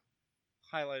top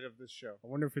highlight of this show. I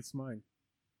wonder if it's mine.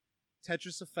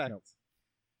 Tetris Effect Nope.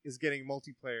 is getting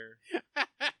multiplayer.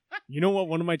 You know what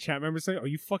one of my chat members said? Are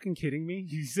you fucking kidding me?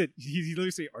 He literally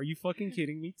said, "Are you fucking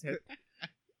kidding me?"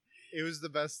 It was the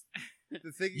best.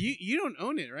 The thing You don't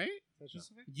own it, right? Tetris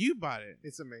Effect? You bought it.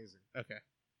 It's amazing. Okay.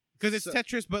 Because it's So-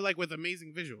 Tetris, but like with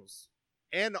amazing visuals.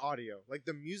 And audio. Like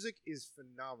the music is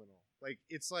phenomenal. Like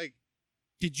it's like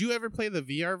Did you ever play the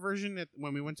VR version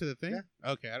when we went to the thing?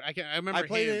 Yeah. Okay, I remember. I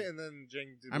played him. it and then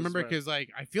Jing did I remember his friend. because like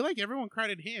I feel like everyone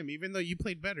credited him, even though you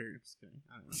played better. Just kidding.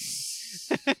 I don't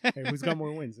know. Hey, who's got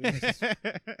more wins?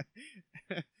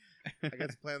 I got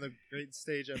to play on the great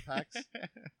stage at PAX.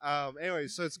 Anyway,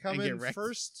 so it's get coming wrecked.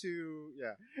 first to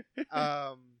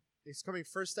it's coming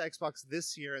first to Xbox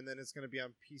this year, and then it's going to be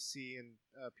on PC and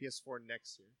PS4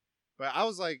 next year. But I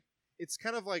was like, it's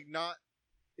kind of like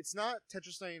it's not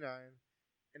Tetris 99,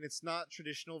 and it's not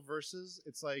traditional versus.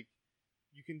 It's like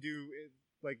you can do it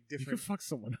like You different. can fuck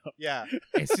someone up. Yeah,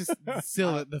 It's just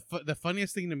still the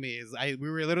funniest thing to me is we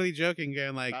were literally joking,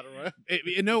 going like, I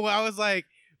don't know. I was like,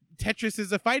 Tetris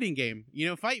is a fighting game.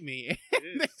 Fight me.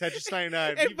 It is. Tetris 99.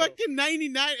 And Vivo. fucking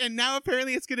 99, and now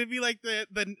apparently it's gonna be like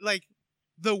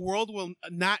the world will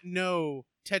not know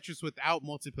Tetris without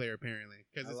multiplayer apparently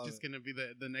because I it's love just it. gonna be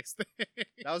the next thing.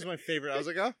 That was my favorite. I was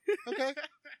like, oh, okay,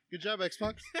 good job,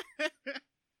 Xbox.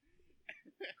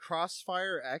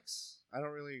 Crossfire X. I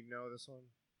don't really know this one.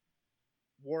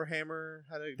 Warhammer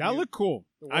had a That looked cool.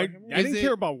 The I Warhammer? didn't Is it-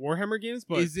 care about Warhammer games,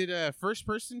 but Is it a first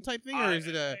person type thing or is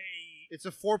it a? It's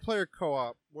a 4-player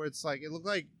co-op where it's like it looked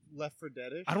like Left 4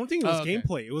 Dead-ish. I don't think it was Oh, okay.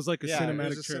 gameplay. It was like a Yeah, it cinematic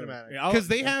was a trailer. cinematic. Yeah, Because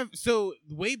they have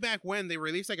way back when they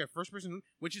released like a first person,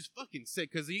 which is fucking sick.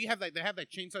 Because they have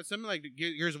that chainsaw, something like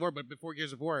Gears of War, but before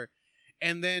Gears of War,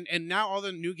 and now all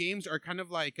the new games are kind of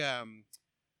like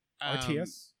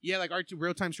RTS. yeah, like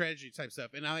real time strategy type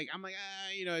stuff. And I'm like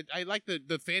I like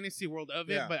the fantasy world of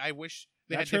it, Yeah. but I wish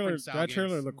they That had trailer, different style that games.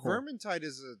 trailer looked cool. Vermintide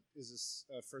is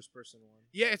a first-person one.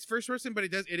 Yeah, it's first person, but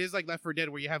it is like Left 4 Dead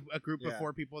where you have a group of Yeah.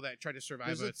 4 people that try to survive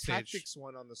There's a stage. tactics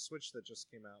one on the Switch that just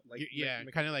came out. Like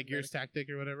Kind of like Gears Tactic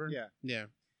or whatever. Yeah. Yeah.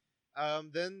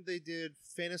 Then they did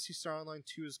Phantasy Star Online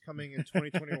 2 is coming in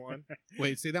 2021.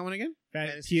 Wait, say that one again.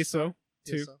 Fantasy TSO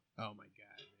 2. Yeah, so Oh my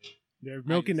god. Man. They're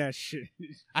milking that shit.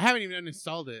 I haven't even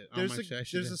uninstalled it. There's on my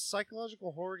a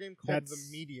psychological horror game called The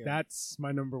Medium. That's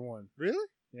my number one. Really?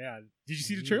 Yeah. Did you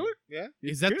see the trailer? Yeah.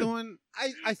 Is It's that good. the one?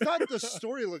 I thought the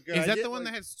story looked good. Is I that did, the one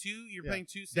like- that has 2? You're Yeah. playing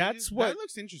 2 stages? That's what- That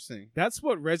looks interesting. That's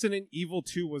what Resident Evil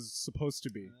 2 was supposed to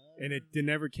be, and it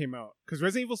never came out. Because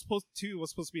Resident Evil 2 was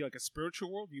supposed to be like a spiritual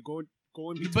world. You go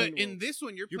in between But in worlds. this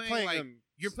one, you're You're playing like them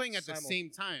you're playing at the simul- same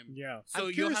time. Yeah. So I'm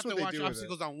you'll curious have to what they watch do with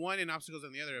obstacles on one and obstacles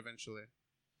on the other eventually.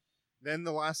 Then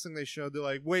the last thing they showed, they're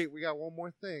like, "Wait, we got one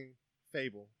more thing."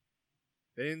 Fable.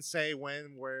 They didn't say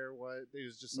when, where, what. They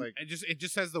was just like, It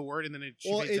just says the word and then it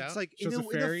well, fades it's out. like Shows in a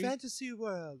a fairy. fantasy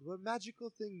world where magical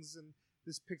things and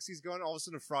this pixie's going. All of a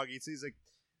sudden, a frog eats. He's like,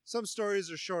 some stories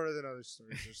are shorter than other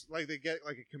stories. Like they get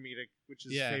like a comedic, which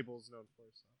is Yeah. Fable's known for.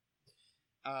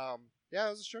 So, yeah, it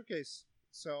was a showcase.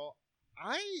 So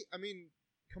I mean,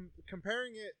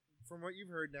 comparing it from what you've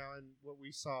heard now and what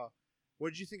we saw, what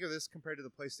did you think of this compared to the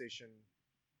PlayStation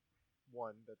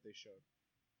 1 that they showed?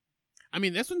 I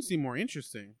mean, this one seemed more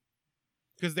interesting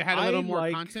because they had a I little more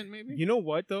like- content. Maybe You know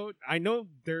what though? I know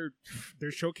their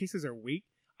showcases are weak.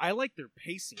 I like their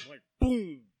pacing. Like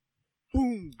boom,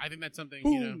 boom. I think that's something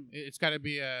Boom. It's got to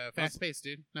be fast paced,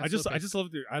 dude. Not I just slow-paced.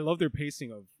 love their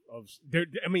pacing of their.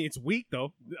 I mean, it's weak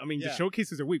though. I mean, the Yeah.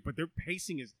 showcases are weak, but their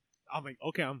pacing is. I'm like,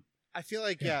 okay, I feel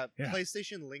like Yeah, yeah.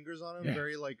 PlayStation lingers on them Yeah,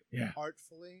 very like yeah.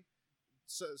 artfully.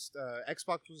 So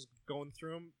Xbox was going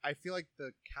through them. I feel like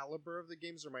the caliber of the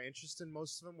games or my interest in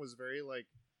most of them was very like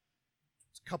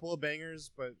couple of bangers,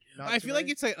 but not I too feel many.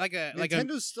 like it's like a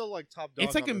Nintendo still like top dog.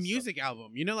 it's like on a this music stuff.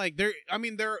 album, you know, like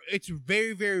it's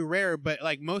very, very rare, but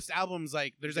like most albums,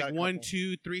 like there's You got like a 1, couple.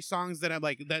 2, 3 songs that I'm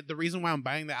like that the reason why I'm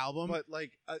buying the album. But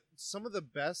like some of the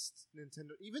best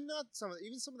Nintendo, even some of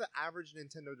the average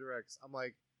Nintendo Directs, I'm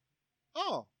like,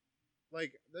 oh,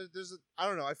 like there's I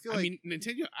don't know. I feel I like, mean,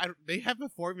 Nintendo, they have a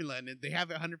formula and they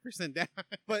have it 100% down.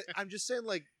 but I'm just saying,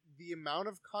 like the amount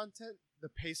of content, the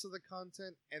pace of the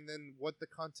content, and then what the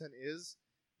content is,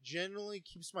 generally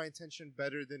keeps my attention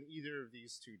better than either of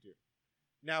these two do.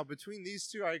 Now, between these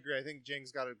two, I agree. I think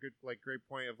Jang's got a good, like, great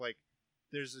point of like,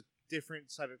 there's a different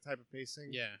type of pacing.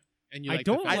 Yeah, and you I like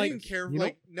don't the I like- didn't care. you know-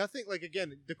 Like nothing. Like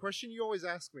again, the question you always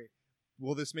ask me: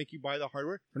 will this make you buy the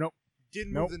hardware? Nope.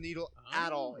 Didn't Nope. move the needle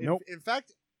at all. Nope. In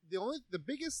fact, the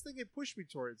biggest thing it pushed me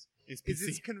towards It's is PC.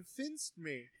 it's convinced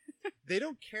me they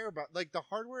don't care about, like, the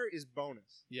hardware is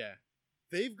bonus. Yeah,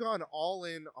 They've gone all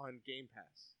in on Game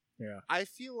Pass. Yeah. I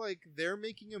feel like they're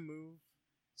making a move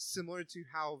similar to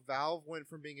how Valve went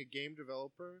from being a game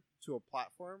developer to a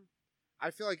platform. I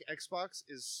feel like Xbox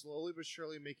is slowly but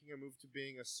surely making a move to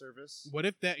being a service. what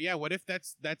if that? Yeah, what if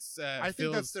that's I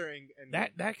think that's their end game.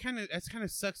 that kind of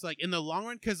sucks. Like in the long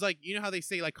run, because like you know how they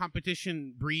say like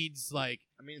competition breeds like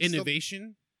I mean, it's still-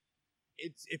 innovation.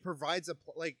 it provides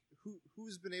like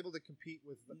who's been able to compete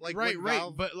with, like, right, when right.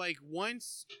 Valve, But like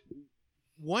once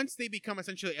they become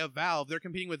essentially a Valve, they're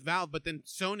competing with Valve. But then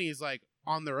Sony is like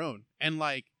on their own, and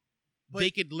like But- they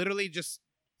could literally just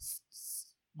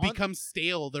become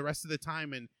stale the rest of the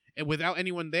time, and without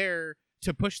anyone there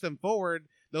to push them forward,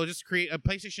 they'll just create a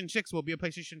PlayStation 6 will be a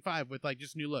PlayStation 5 with like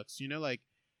just new looks. You know, like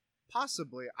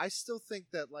possibly. I still think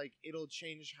that like it'll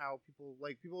change how people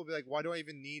will be like, why do I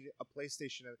even need a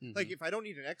PlayStation? Mhm. Like, if I don't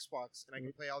need an Xbox and I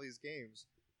can play all these games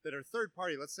that are third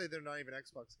party, let's say they're not even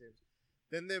Xbox games,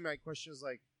 then my question is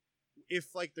like,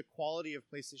 if like the quality of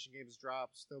PlayStation games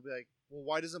drops, they'll be like, well,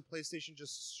 why doesn't PlayStation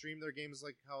just stream their games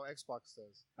like how Xbox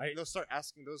does? And they'll start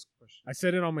asking those questions. I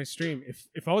said it on my stream.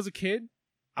 If I was a kid,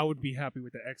 I would be happy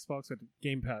with the Xbox with the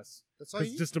Game Pass. That's all you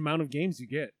It's need. just the amount of games you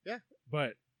get. Yeah.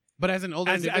 But as an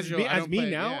older as individual, me, I don't me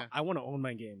play, now, yeah. I want to own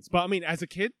my games. But I mean, as a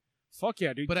kid, fuck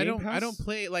yeah, dude. But Game I don't Pass?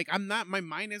 play like I'm not. My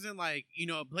mind isn't like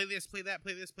play this, play that,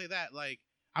 play this, play that. Like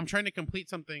I'm trying to complete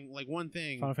something, like one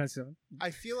thing. Final Fantasy 7. I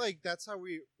feel like that's how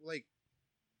we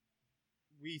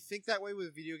think that way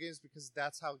with video games because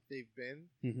that's how they've been.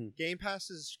 Mm-hmm. Game Pass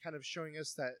is kind of showing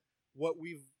us that what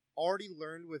we've already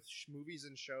learned with movies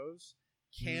and shows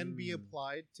can be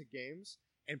applied to games,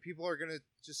 and people are gonna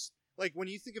just like when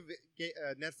you think of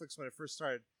Netflix when it first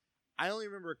started. I only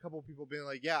remember a couple of people being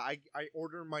like, "Yeah, I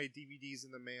order my DVDs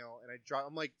in the mail and I drop."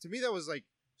 I'm like, to me that was like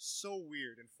so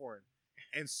weird and foreign.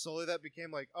 And slowly that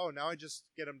became like, oh, now I just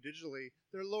get them digitally.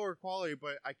 They're lower quality,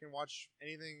 but I can watch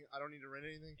anything. I don't need to rent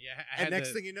anything. Yeah, And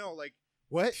next thing you know, like,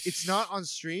 what? It's not on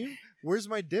stream? Where's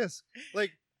my disc?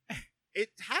 Like, it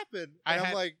happened. And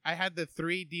I'm like, I had the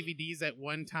 3 DVDs at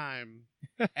one time,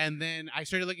 and then I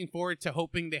started looking forward to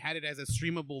hoping they had it as a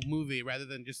streamable movie rather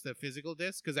than just the physical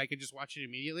disc because I could just watch it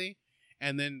immediately.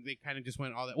 And then they kind of just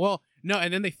went all that. Well, no,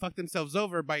 and then they fucked themselves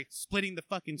over by splitting the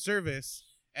fucking service.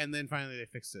 And then finally they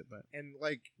fixed it, but and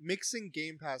like mixing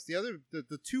Game Pass. The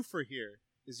two for here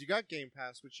is you got Game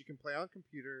Pass, which you can play on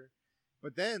computer,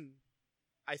 but then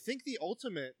I think the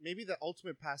ultimate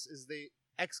pass is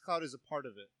xCloud is a part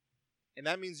of it, and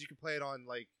that means you can play it on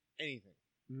like anything,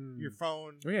 your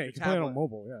phone. Oh yeah, your you can play it tablet. on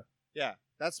mobile. Yeah. Yeah,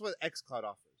 that's what xCloud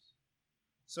offers.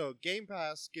 So Game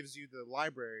Pass gives you the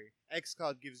library.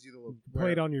 xCloud gives you the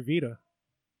Play it on your Vita.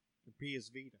 your PS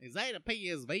Vita. is that a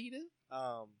PS Vita?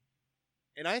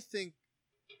 And I think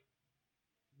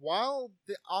while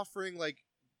the offering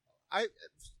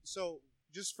so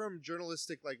just from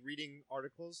journalistic like reading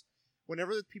articles,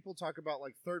 whenever people talk about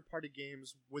like third party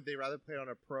games, would they rather play it on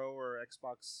a Pro or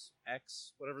Xbox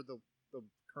X, whatever the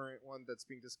current one that's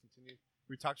being discontinued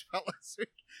we talked about last week?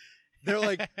 They're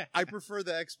like, I prefer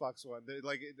the Xbox one. They're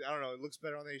like, I don't know, it looks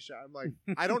better on the HDMI. I'm like,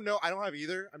 I don't know, I don't have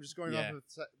either. I'm just going off of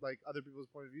like other people's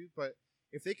point of view, but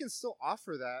if they can still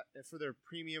offer that and for their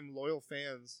premium loyal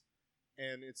fans,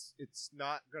 and it's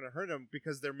not going to hurt them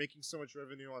because they're making so much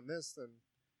revenue on this, then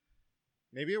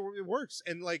maybe it works.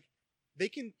 And like they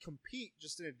can compete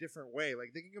just in a different way.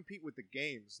 Like they can compete with the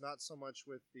games, not so much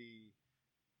with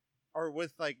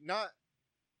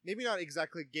maybe not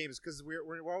exactly games, because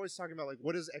we're always talking about like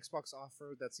what does Xbox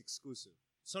offer that's exclusive.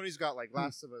 Sony's got like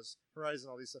Last of Us, Horizon,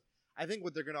 all these stuff. I think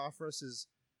what they're going to offer us is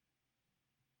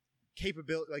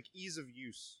capability, like ease of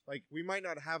use. Like we might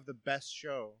not have the best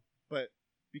show, but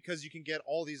because you can get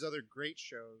all these other great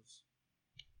shows,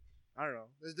 I don't know.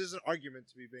 There's an argument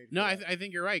to be made. No, I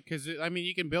think you're right because I mean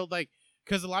you can build like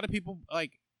because a lot of people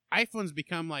like iPhones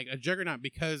become like a juggernaut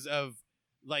because of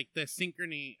like the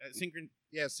synchronicity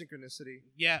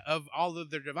of all of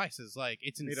their devices. Like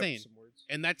it's Made up insane, some words.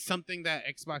 and that's something that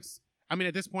Xbox. I mean,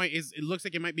 at this point, it looks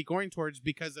like it might be going towards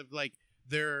because of like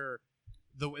the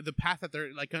path that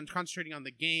they're like concentrating on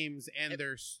the games and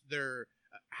their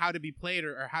how to be played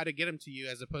or how to get them to you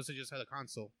as opposed to just have a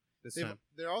console this time.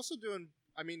 They're also doing.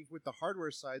 I mean, with the hardware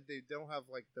side, they don't have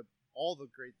like all the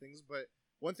great things, but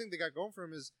one thing they got going for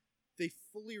them is they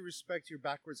fully respect your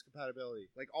backwards compatibility,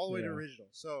 like all the way to original.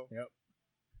 So,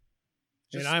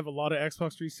 and I have a lot of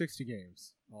Xbox 360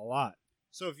 games, a lot.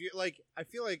 So if you like, I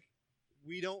feel like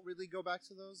we don't really go back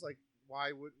to those. Like,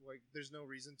 why would there's no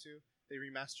reason to. They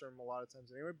remaster them a lot of times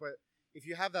anyway. But if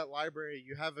you have that library,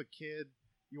 you have a kid,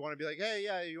 you want to be like, hey,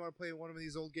 yeah, you want to play one of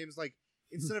these old games, like.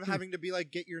 Instead of having to be like,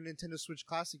 get your Nintendo Switch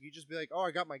Classic, you just be like, oh,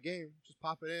 I got my game. Just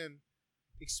pop it in.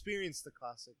 Experience the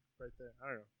classic right there. I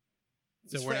don't know.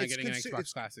 So we're not getting an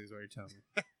Xbox Classic is what you're telling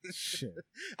me. Shit.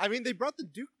 I mean, they brought the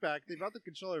Duke back. They brought the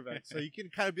controller back. So you can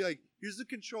kind of be like, here's the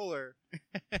controller.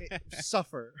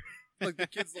 Suffer. Like the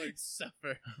kids like,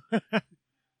 suffer.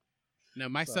 No,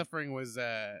 my suffering was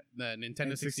the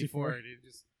Nintendo 64. Dude,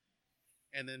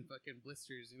 and then fucking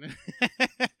blisters, you know?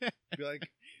 Be like,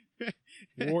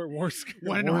 war want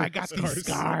to know I got these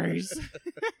scars?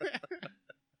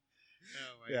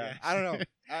 Oh my gosh. I don't know.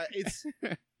 It's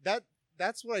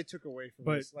that's what I took away from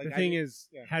but this. Like, the thing is,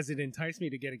 has it enticed me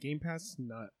to get a Game Pass?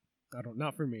 Not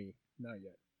for me. Not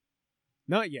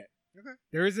yet. Okay.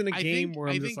 There isn't a game where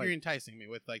I I'm think just like, you're enticing me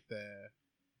with like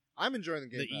I'm enjoying the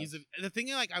Game Pass. ease of the thing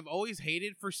like I've always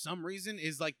hated for some reason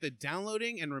is like the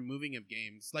downloading and removing of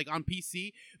games like on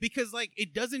PC, because like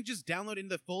it doesn't just download in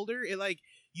the folder. It like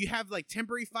you have like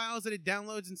temporary files that it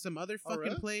downloads in some other fucking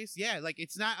really? place. Yeah, like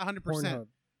it's not 100%. Pornhub.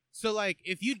 So like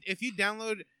if you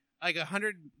download like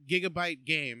 100 gigabyte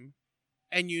game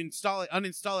and you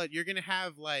uninstall it, you're gonna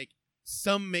have like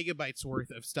some megabytes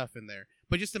worth of stuff in there.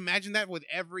 But just imagine that with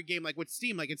every game, like with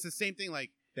Steam, like it's the same thing.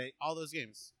 Like all those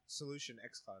games. Solution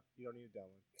xCloud. You don't need to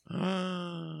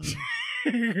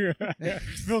download.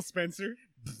 Phil Spencer,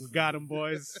 we got him,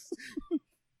 boys.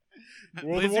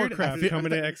 World of Blizzard, Warcraft coming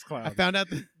to xCloud. I found out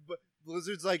that But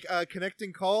Blizzard's like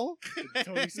connecting call.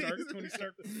 Tony Stark.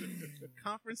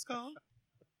 conference call.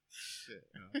 Shit.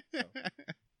 Want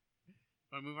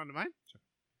to move on to mine? Sure.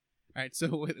 All right.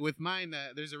 So with mine,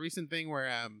 there's a recent thing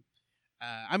where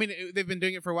I mean, they've been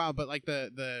doing it for a while, but like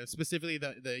the specifically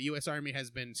the U.S. Army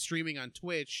has been streaming on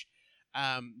Twitch.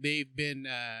 They've been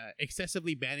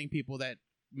excessively banning people that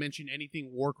mention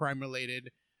anything war crime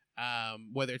related,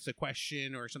 whether it's a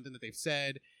question or something that they've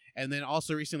said. And then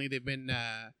also recently they've been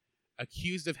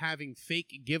accused of having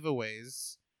fake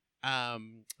giveaways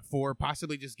for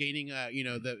possibly just gaining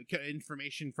the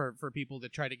information for people to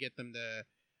try to get them to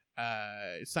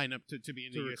sign up to be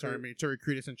in the U.S. Army, to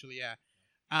recruit essentially. Yeah.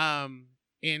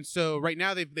 And so right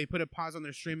now they put a pause on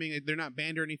their streaming. They're not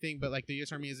banned or anything, but like the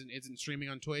U.S. Army isn't streaming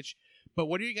on Twitch. But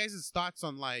what are you guys' thoughts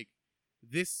on like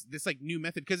this like new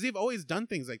method? Because they've always done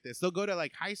things like this. They'll go to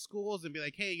like high schools and be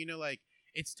like, hey, like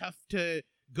it's tough to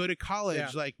go to college. Yeah.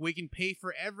 Like we can pay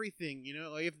for everything.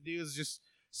 All you have to do is just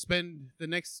spend the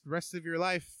next rest of your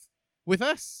life with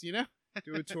us.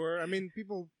 Do a tour. I mean,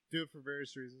 people do it for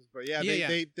various reasons, but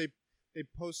they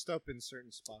post up in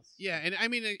certain spots. Yeah, and I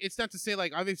mean, it's not to say,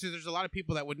 like, obviously there's a lot of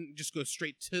people that wouldn't just go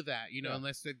straight to that,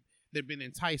 unless they've been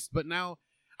enticed. But now,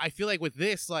 I feel like with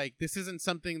this, like, this isn't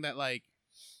something that, like,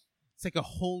 it's like a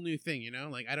whole new thing,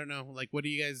 Like, I don't know. Like, what do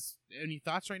you guys, any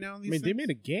thoughts right now on these things? They made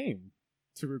a game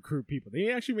to recruit people.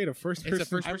 They actually made a first-person. It's a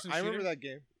first-person I remember that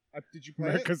game. Did you play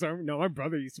it? Because my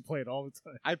brother used to play it all the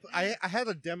time. I had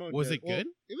a demo. Was it good?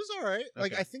 It was all right. Okay.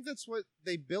 Like, I think that's what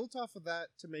they built off of that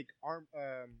to make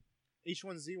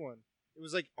H1Z1. It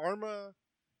was like Arma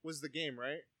was the game,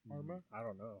 right? Arma? I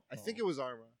don't know. I think it was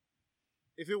Arma.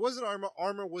 If it wasn't Arma,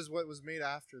 Arma was what was made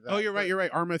after that. Oh, you're right.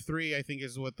 Arma 3, I think,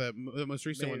 is what the most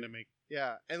recent one to make.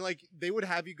 Yeah, and like they would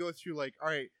have you go through like, all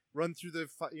right, run through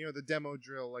the demo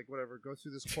drill, like whatever, go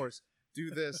through this course,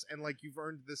 do this, and like you've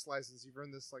earned this license, you've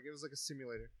earned this. Like it was like a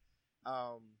simulator.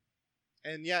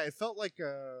 And yeah, it felt like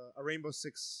a Rainbow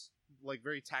Six, like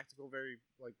very tactical, very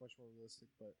like much more realistic,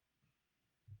 but.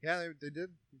 Yeah, they did.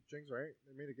 Jing's right.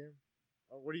 They made a game.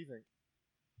 What do you think?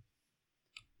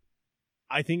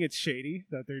 I think it's shady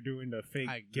that they're doing the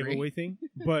fake giveaway thing.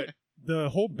 But the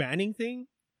whole banning thing,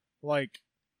 like,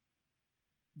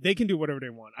 they can do whatever they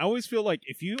want. I always feel like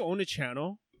if you own a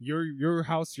channel, your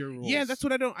house, your rules. Yeah, that's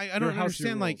what I don't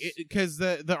understand. Like, because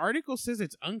the article says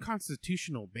it's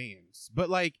unconstitutional bans.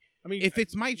 But, like, I mean, if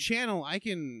it's my channel, I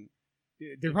can...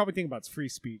 they're probably thinking about it's free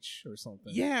speech or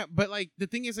something. Yeah, but like the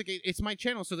thing is, like it's my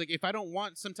channel, so like if I don't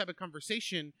want some type of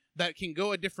conversation that can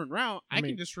go a different route, I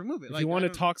can just remove it. If like you want a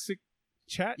toxic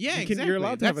chat, yeah, exactly. You're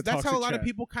allowed to have a toxic That's how a lot chat. of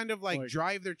people kind of like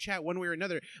drive their chat one way or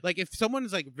another. Like if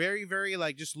someone's like very, very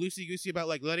like just loosey goosey about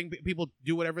like letting people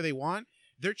do whatever they want,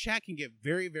 their chat can get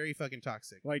very, very fucking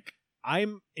toxic. Like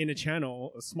I'm in a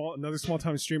channel, another small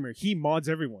time streamer. He mods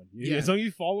everyone. Yeah. As long as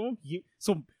you follow him,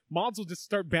 so mods will just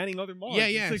start banning other mods. Yeah,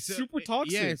 yeah. It's like super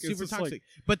toxic. Yeah, it's super toxic. Like,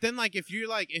 but then like if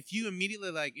you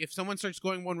immediately like if someone starts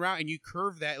going one route and you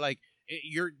curve that, like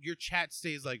your chat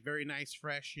stays like very nice,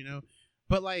 fresh, you know.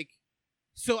 But like.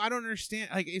 So I don't understand.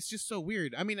 Like, it's just so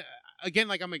weird. I mean, again,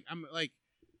 like I'm like,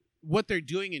 what they're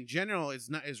doing in general is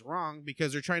wrong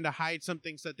because they're trying to hide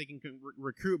something so that they can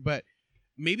recruit. But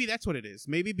maybe that's what it is.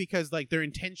 Maybe because like their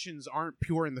intentions aren't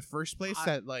pure in the first place,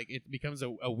 that like it becomes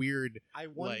a weird. I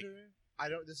wonder. I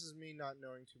don't. This is me not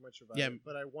knowing too much about it,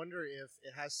 but I wonder if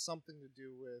it has something to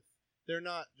do with they're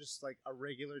not just like a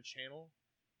regular channel.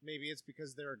 Maybe it's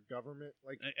because they're a government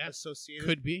like associated.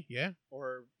 Could be, yeah.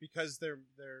 Or because they're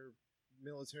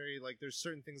military, like there's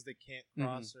certain things they can't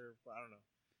cross, or I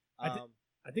don't know.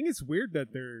 I think it's weird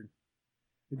that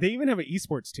they even have an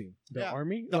esports team, the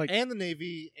Army, and the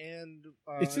Navy, and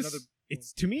it's just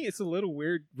it's to me it's a little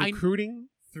weird recruiting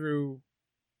through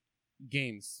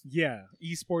games. Yeah,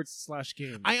 esports /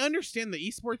 games. I understand the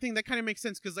esport thing. That kind of makes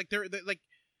sense because like they're like.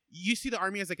 You see the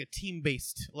Army as like a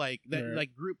team-based like that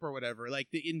like group or whatever. Like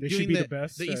they doing should be the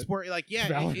best esport, like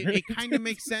it kind of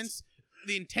makes sense.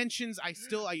 The intentions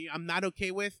I'm not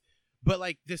okay with, but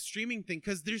like the streaming thing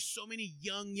because there's so many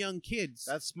young kids.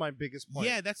 That's my biggest point.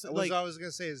 Yeah, that's what I was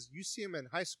gonna say is you see them in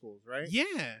high schools, right?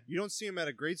 Yeah, you don't see them at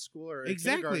a grade school or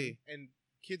exactly, and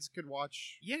kids could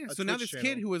watch. Yeah, so now this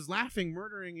kid who was laughing,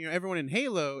 murdering everyone in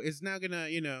Halo is now gonna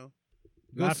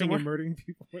laughing and murdering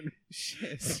people.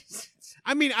 Shit.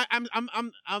 I mean,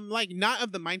 I'm like not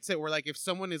of the mindset where like if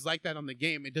someone is like that on the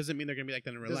game, it doesn't mean they're gonna be like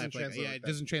that in real life. Like, it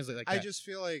doesn't translate like that. I just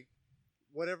feel like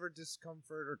whatever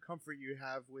discomfort or comfort you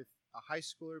have with a high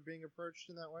schooler being approached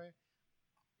in that way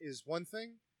is one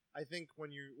thing. I think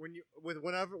when you with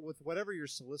whatever you're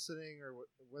soliciting or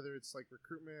whether it's like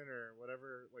recruitment or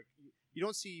whatever, like you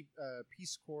don't see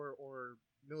Peace Corps or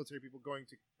military people going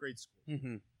to grade school.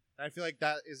 Mm-hmm. And I feel like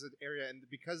that is an area, and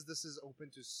because this is open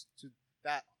to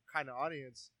that kind of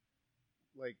audience,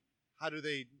 like how do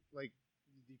they like?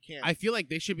 You can't. I feel like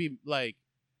they should be like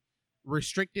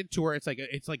restricted to where it's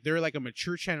like they're like a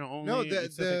mature channel only.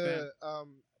 No,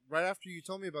 right after you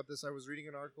told me about this, I was reading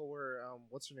an article where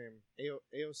what's her name,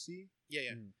 AOC? Yeah.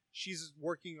 She's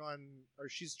working on, or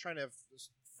she's trying to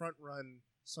front run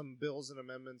some bills and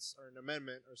amendments, or an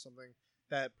amendment or something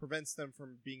that prevents them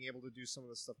from being able to do some of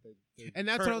the stuff they and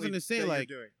that's what I was going to say. Like,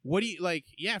 what do you like?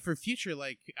 Yeah, for future,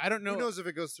 like I don't know. Who knows if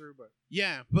it goes through? But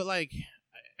yeah, but like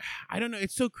I don't know.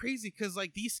 It's so crazy because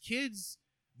like these kids,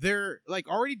 they're like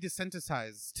already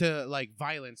desensitized to like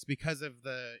violence because of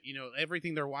the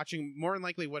everything they're watching. More than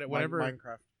likely, whatever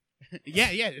Minecraft. yeah,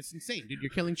 it's insane, dude.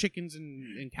 You're killing chickens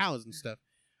and cows and stuff.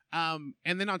 And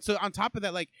then on top of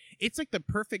that, like it's like the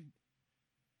perfect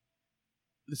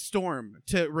storm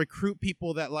to recruit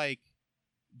people that like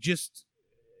just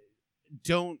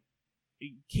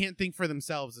can't think for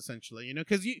themselves, essentially,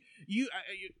 because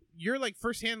you're like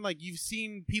firsthand, like you've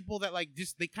seen people that like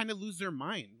just they kind of lose their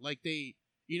mind, like they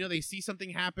they see something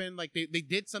happen, like they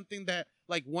did something that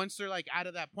like once they're like out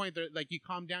of that point, they're like you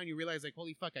calm down, you realize like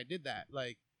holy fuck I did that,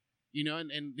 like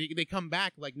and they come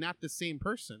back like not the same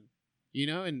person,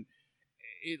 and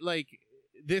it like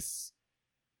this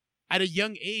at a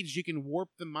young age you can warp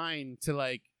the mind to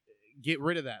like get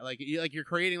rid of that, like you're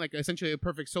creating like essentially a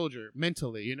perfect soldier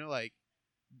mentally, like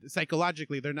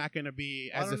psychologically they're not going to be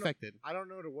as affected. I don't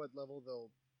know to what level they'll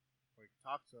like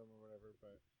talk to them or whatever,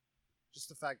 but just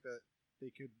the fact that they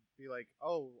could be like,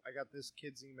 oh, I got this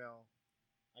kid's email,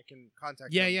 I can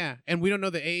contact them. Yeah, and we don't know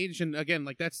the age, and again,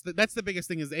 like that's the biggest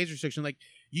thing is the age restriction. Like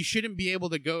you shouldn't be able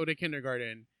to go to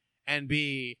kindergarten and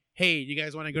be, hey, you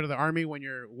guys want to go to the Army when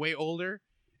you're way older,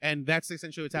 and that's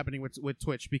essentially what's happening with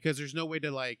Twitch, because there's no way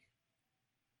to like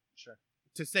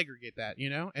to segregate that,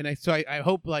 and I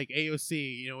hope like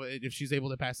AOC, if she's able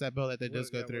to pass that bill, that does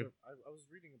go through. I was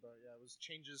reading about it was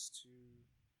changes to.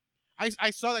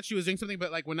 I saw that she was doing something,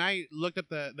 but like when I looked up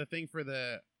the thing for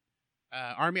the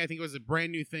Army, I think it was a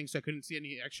brand new thing, so I couldn't see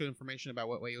any extra information about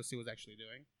what AOC was actually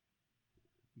doing.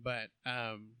 But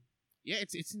yeah,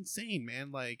 it's insane,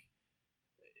 man. Like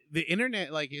the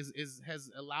internet like has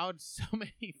allowed so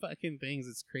many fucking things.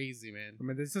 It's crazy, man. I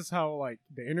mean, this is how like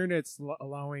the internet's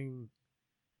allowing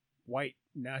white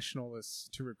nationalists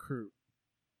to recruit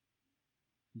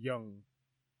young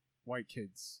white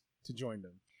kids to join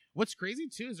them. What's crazy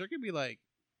too is there could be like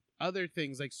other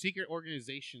things like secret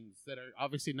organizations that are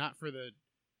obviously not for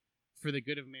the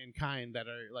good of mankind that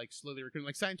are like slowly recruiting,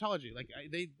 like Scientology. Like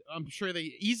I'm sure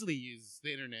they easily use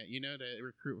the internet, to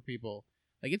recruit people.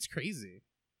 Like it's crazy.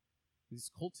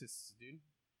 These cultists, dude.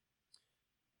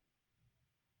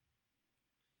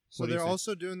 So they're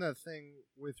also doing that thing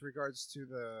with regards to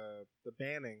the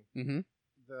banning. Mm-hmm.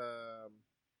 The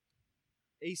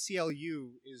ACLU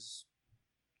is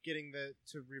getting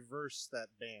to reverse that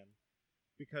ban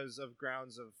because of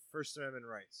grounds of First Amendment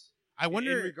rights. I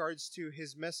wonder in regards to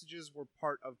his messages were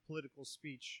part of political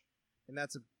speech, and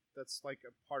that's like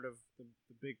a part of the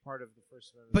big part of the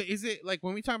First Amendment. But is it like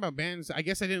when we talk about bans? I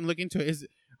guess I didn't look into it.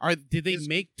 Did they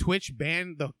make Twitch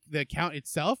ban the account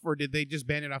itself, or did they just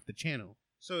ban it off the channel?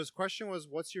 So his question was,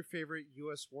 "What's your favorite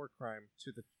U.S. war crime?"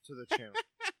 to the channel,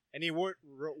 and he wrote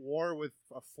war with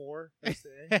a 4.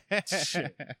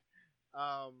 Shit.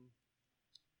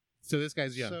 So this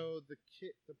guy's young. So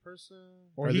the person,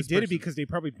 or he did it because they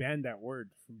probably banned that word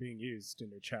from being used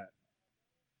in their chat.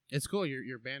 It's cool.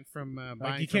 You're banned from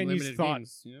buying you from can't use limited thought.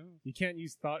 games. You can't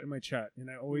use thought in my chat,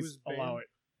 and I always allow it.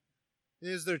 It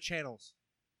is their channels.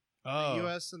 Oh, the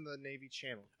U.S. and the Navy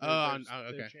channel. Okay.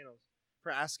 Their channels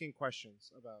for asking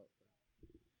questions about.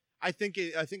 I think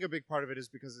a big part of it is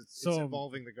because it's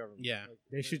involving the government. Yeah,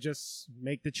 they should just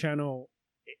make the channel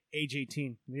age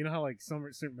 18. You know how like some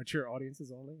certain mature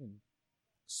audiences only, and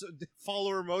so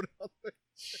follower mode,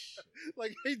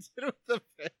 like I did with the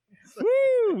fans.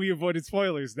 Woo! We avoided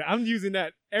spoilers. I'm using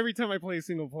that every time I play a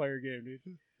single player game,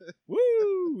 dude.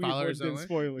 Woo! We followers avoided only.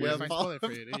 spoilers. Yeah, spoiler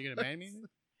for you. Dude. You gonna ban me?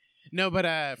 No,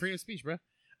 but freedom of speech, bro.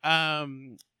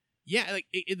 Yeah, like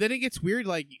then it gets weird.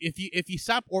 Like if you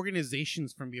stop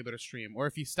organizations from being able to stream, or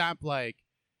if you stop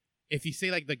if you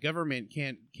say like the government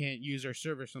can't use our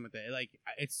server or something like that, like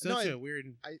it's such a weird.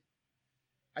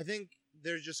 I think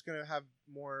they're just gonna have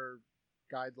more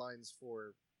guidelines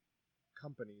for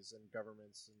companies and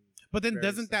governments. But then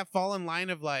doesn't that fall in line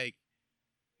of like,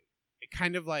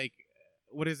 kind of like,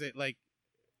 what is it like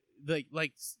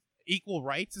equal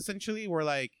rights essentially,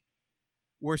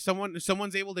 where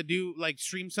someone's able to do like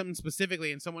stream something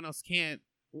specifically and someone else can't.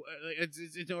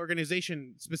 It's an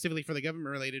organization specifically for the government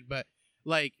related, but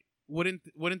like wouldn't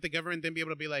the government then be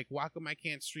able to be like, why come I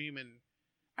can't stream? And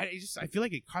I feel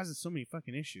like it causes so many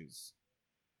fucking issues.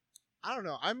 I don't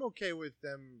know. I'm okay with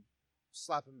them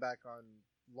slapping back on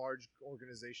large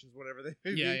organizations, whatever they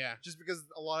may be. Yeah. Just because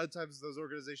a lot of times those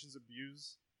organizations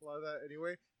abuse a lot of that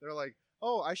anyway. They're like,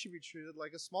 oh, I should be treated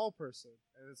like a small person.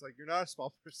 And it's like, you're not a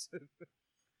small person.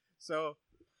 So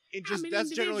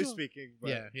that's generally speaking.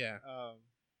 But, yeah.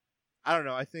 I don't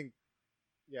know. I think,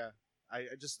 I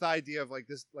just the idea of like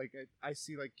this, like I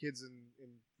see like kids in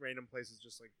random places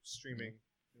just like streaming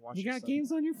and watching. You got stuff.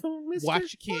 games on your phone, mister?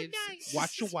 Watch kids.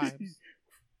 Watch your wives.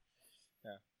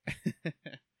 Yeah.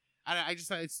 I just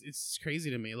thought it's crazy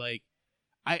to me. Like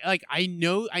I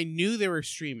knew they were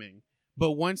streaming,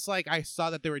 but once like I saw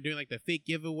that they were doing like the fake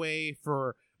giveaway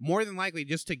for more than likely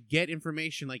just to get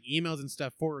information like emails and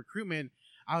stuff for recruitment,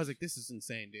 I was like, this is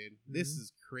insane, dude. This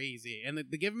is crazy. And the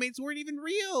giveaways weren't even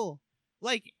real.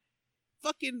 Like,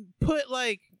 fucking put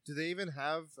like. Do they even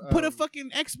have put a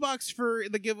fucking Xbox for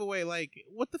the giveaway? Like,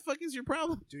 what the fuck is your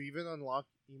problem? Do you even unlock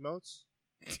emotes?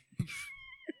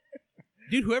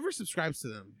 Dude, whoever subscribes to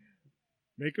them.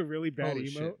 Make a really bad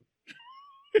emote.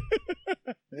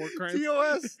 War crime.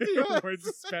 TOS. Or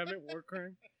just spam it. War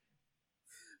crime.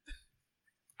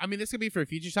 I mean, this could be for a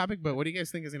future topic, but what do you guys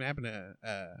think is going to happen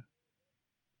to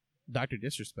Dr.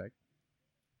 Disrespect?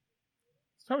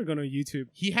 It's probably going to YouTube.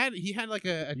 He had like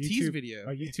a tease video.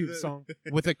 A YouTube song.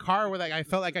 With a car where like I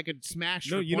felt like I could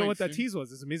smash. No, you know what that dude. tease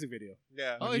was? It's a music video.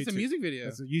 Yeah. Oh, it's a music video.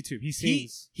 It's a YouTube. He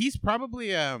sings. He's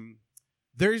probably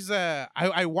there's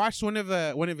I watched one of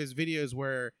his videos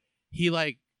where he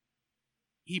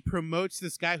promotes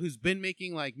this guy who's been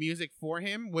making like music for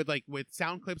him with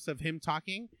sound clips of him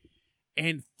talking,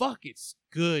 and fuck, it's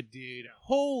good, dude.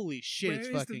 Holy shit, it's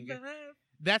fucking good.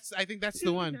 I think that's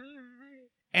the one.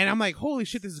 And I'm like, holy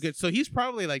shit, this is good. So he's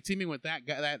probably like teaming with that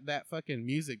guy, that fucking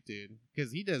music dude,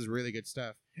 because he does really good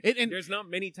stuff. And there's not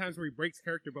many times where he breaks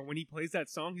character, but when he plays that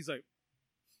song, he's like,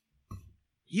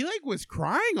 he like was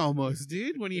crying almost,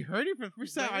 dude, when he heard it for the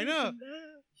first time. I know.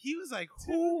 He was like,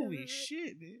 holy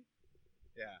shit, dude.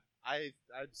 Yeah, I'd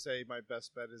say my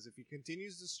best bet is if he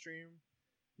continues to stream,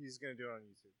 he's gonna do it on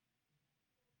YouTube.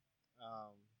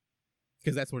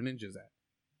 Because that's where Ninja's at.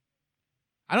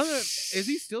 I don't know. Is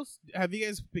he still? Have you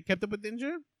guys kept up with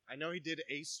Ninja? I know he did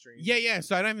a stream. Yeah.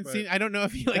 So I don't know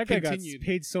if he like that guy continued. got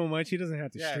paid so much he doesn't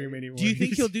have to stream anymore. Do you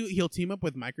think he'll team up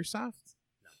with Microsoft?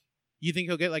 You think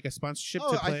he'll get like a sponsorship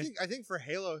Oh, to play? I think for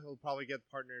Halo he'll probably get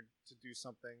partnered to do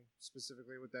something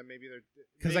specifically with them. Maybe they're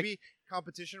 'Cause, maybe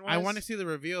competition wise. I want to see the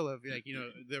reveal of like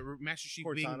the Master Chief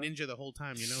being Cortana. Ninja the whole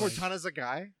time. You know, like- Cortana's a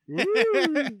guy. he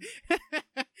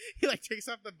like takes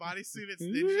off the bodysuit. It's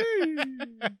Ninja.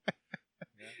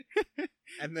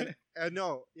 And then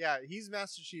he's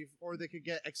Master Chief, or they could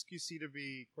get XQC to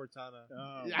be Cortana,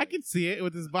 I can see it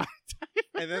with his body.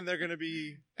 and then they're gonna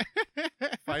be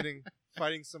fighting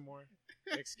some more.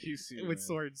 XQC with man.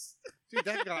 swords. Dude,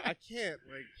 that guy, I can't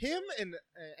like him and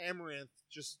Amaranth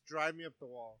just drive me up the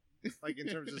wall. Like in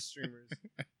terms of streamers,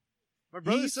 my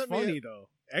brother He's sent funny me. though.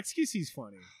 XQC's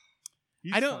funny.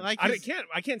 He's I don't funny. like I his-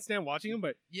 can't stand watching him,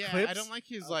 but Yeah, clips, I don't like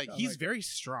his I he's like very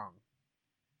strong.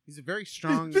 He's a very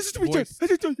strong This is the voiced, I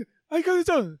got it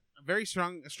done. a very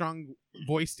strong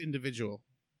voiced individual.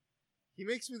 He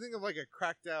makes me think of like a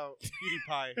cracked out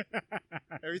PewDiePie.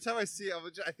 Every time I see it,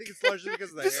 I think it's largely because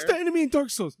of the This hair. is the enemy in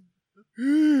Dark Souls.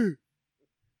 This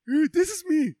is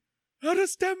me. Out of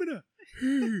stamina.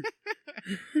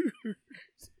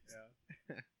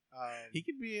 He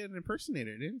could be an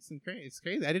impersonator, dude. It's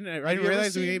crazy. I didn't you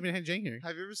realize ever we seen- even had Jang here.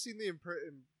 Have you ever seen the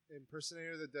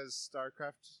impersonator that does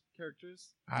StarCraft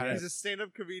characters? I- He's a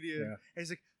stand-up comedian, Yeah. and he's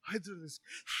like, "I do this."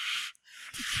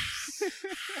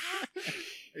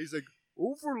 He's like,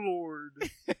 "Overlord."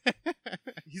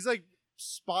 He's like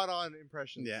spot on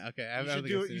impressions. Yeah, okay.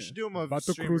 You should do him of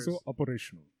streamers.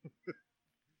 operational.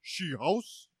 She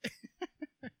house.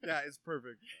 Yeah, it's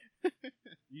perfect.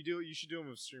 You should do them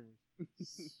with streamers.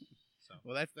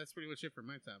 Well, that's pretty much it for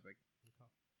my topic.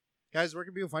 Guys, where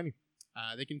can people find you?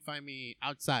 They can find me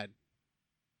outside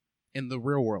in the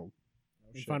real world.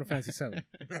 In Final Fantasy 7.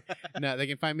 No, they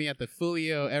can find me at the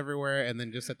Fulio everywhere, and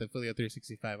then just at the Fulio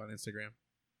 365 on Instagram.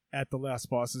 At the last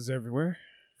bosses everywhere.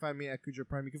 Find me at Cujo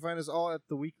Prime. You can find us all at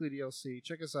the Weekly DLC.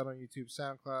 Check us out on YouTube,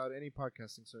 SoundCloud, any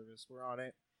podcasting service. We're on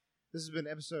it. This has been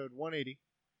episode 180.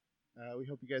 We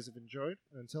hope you guys have enjoyed.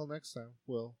 And until next time,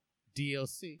 we'll DLC.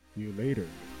 See you later.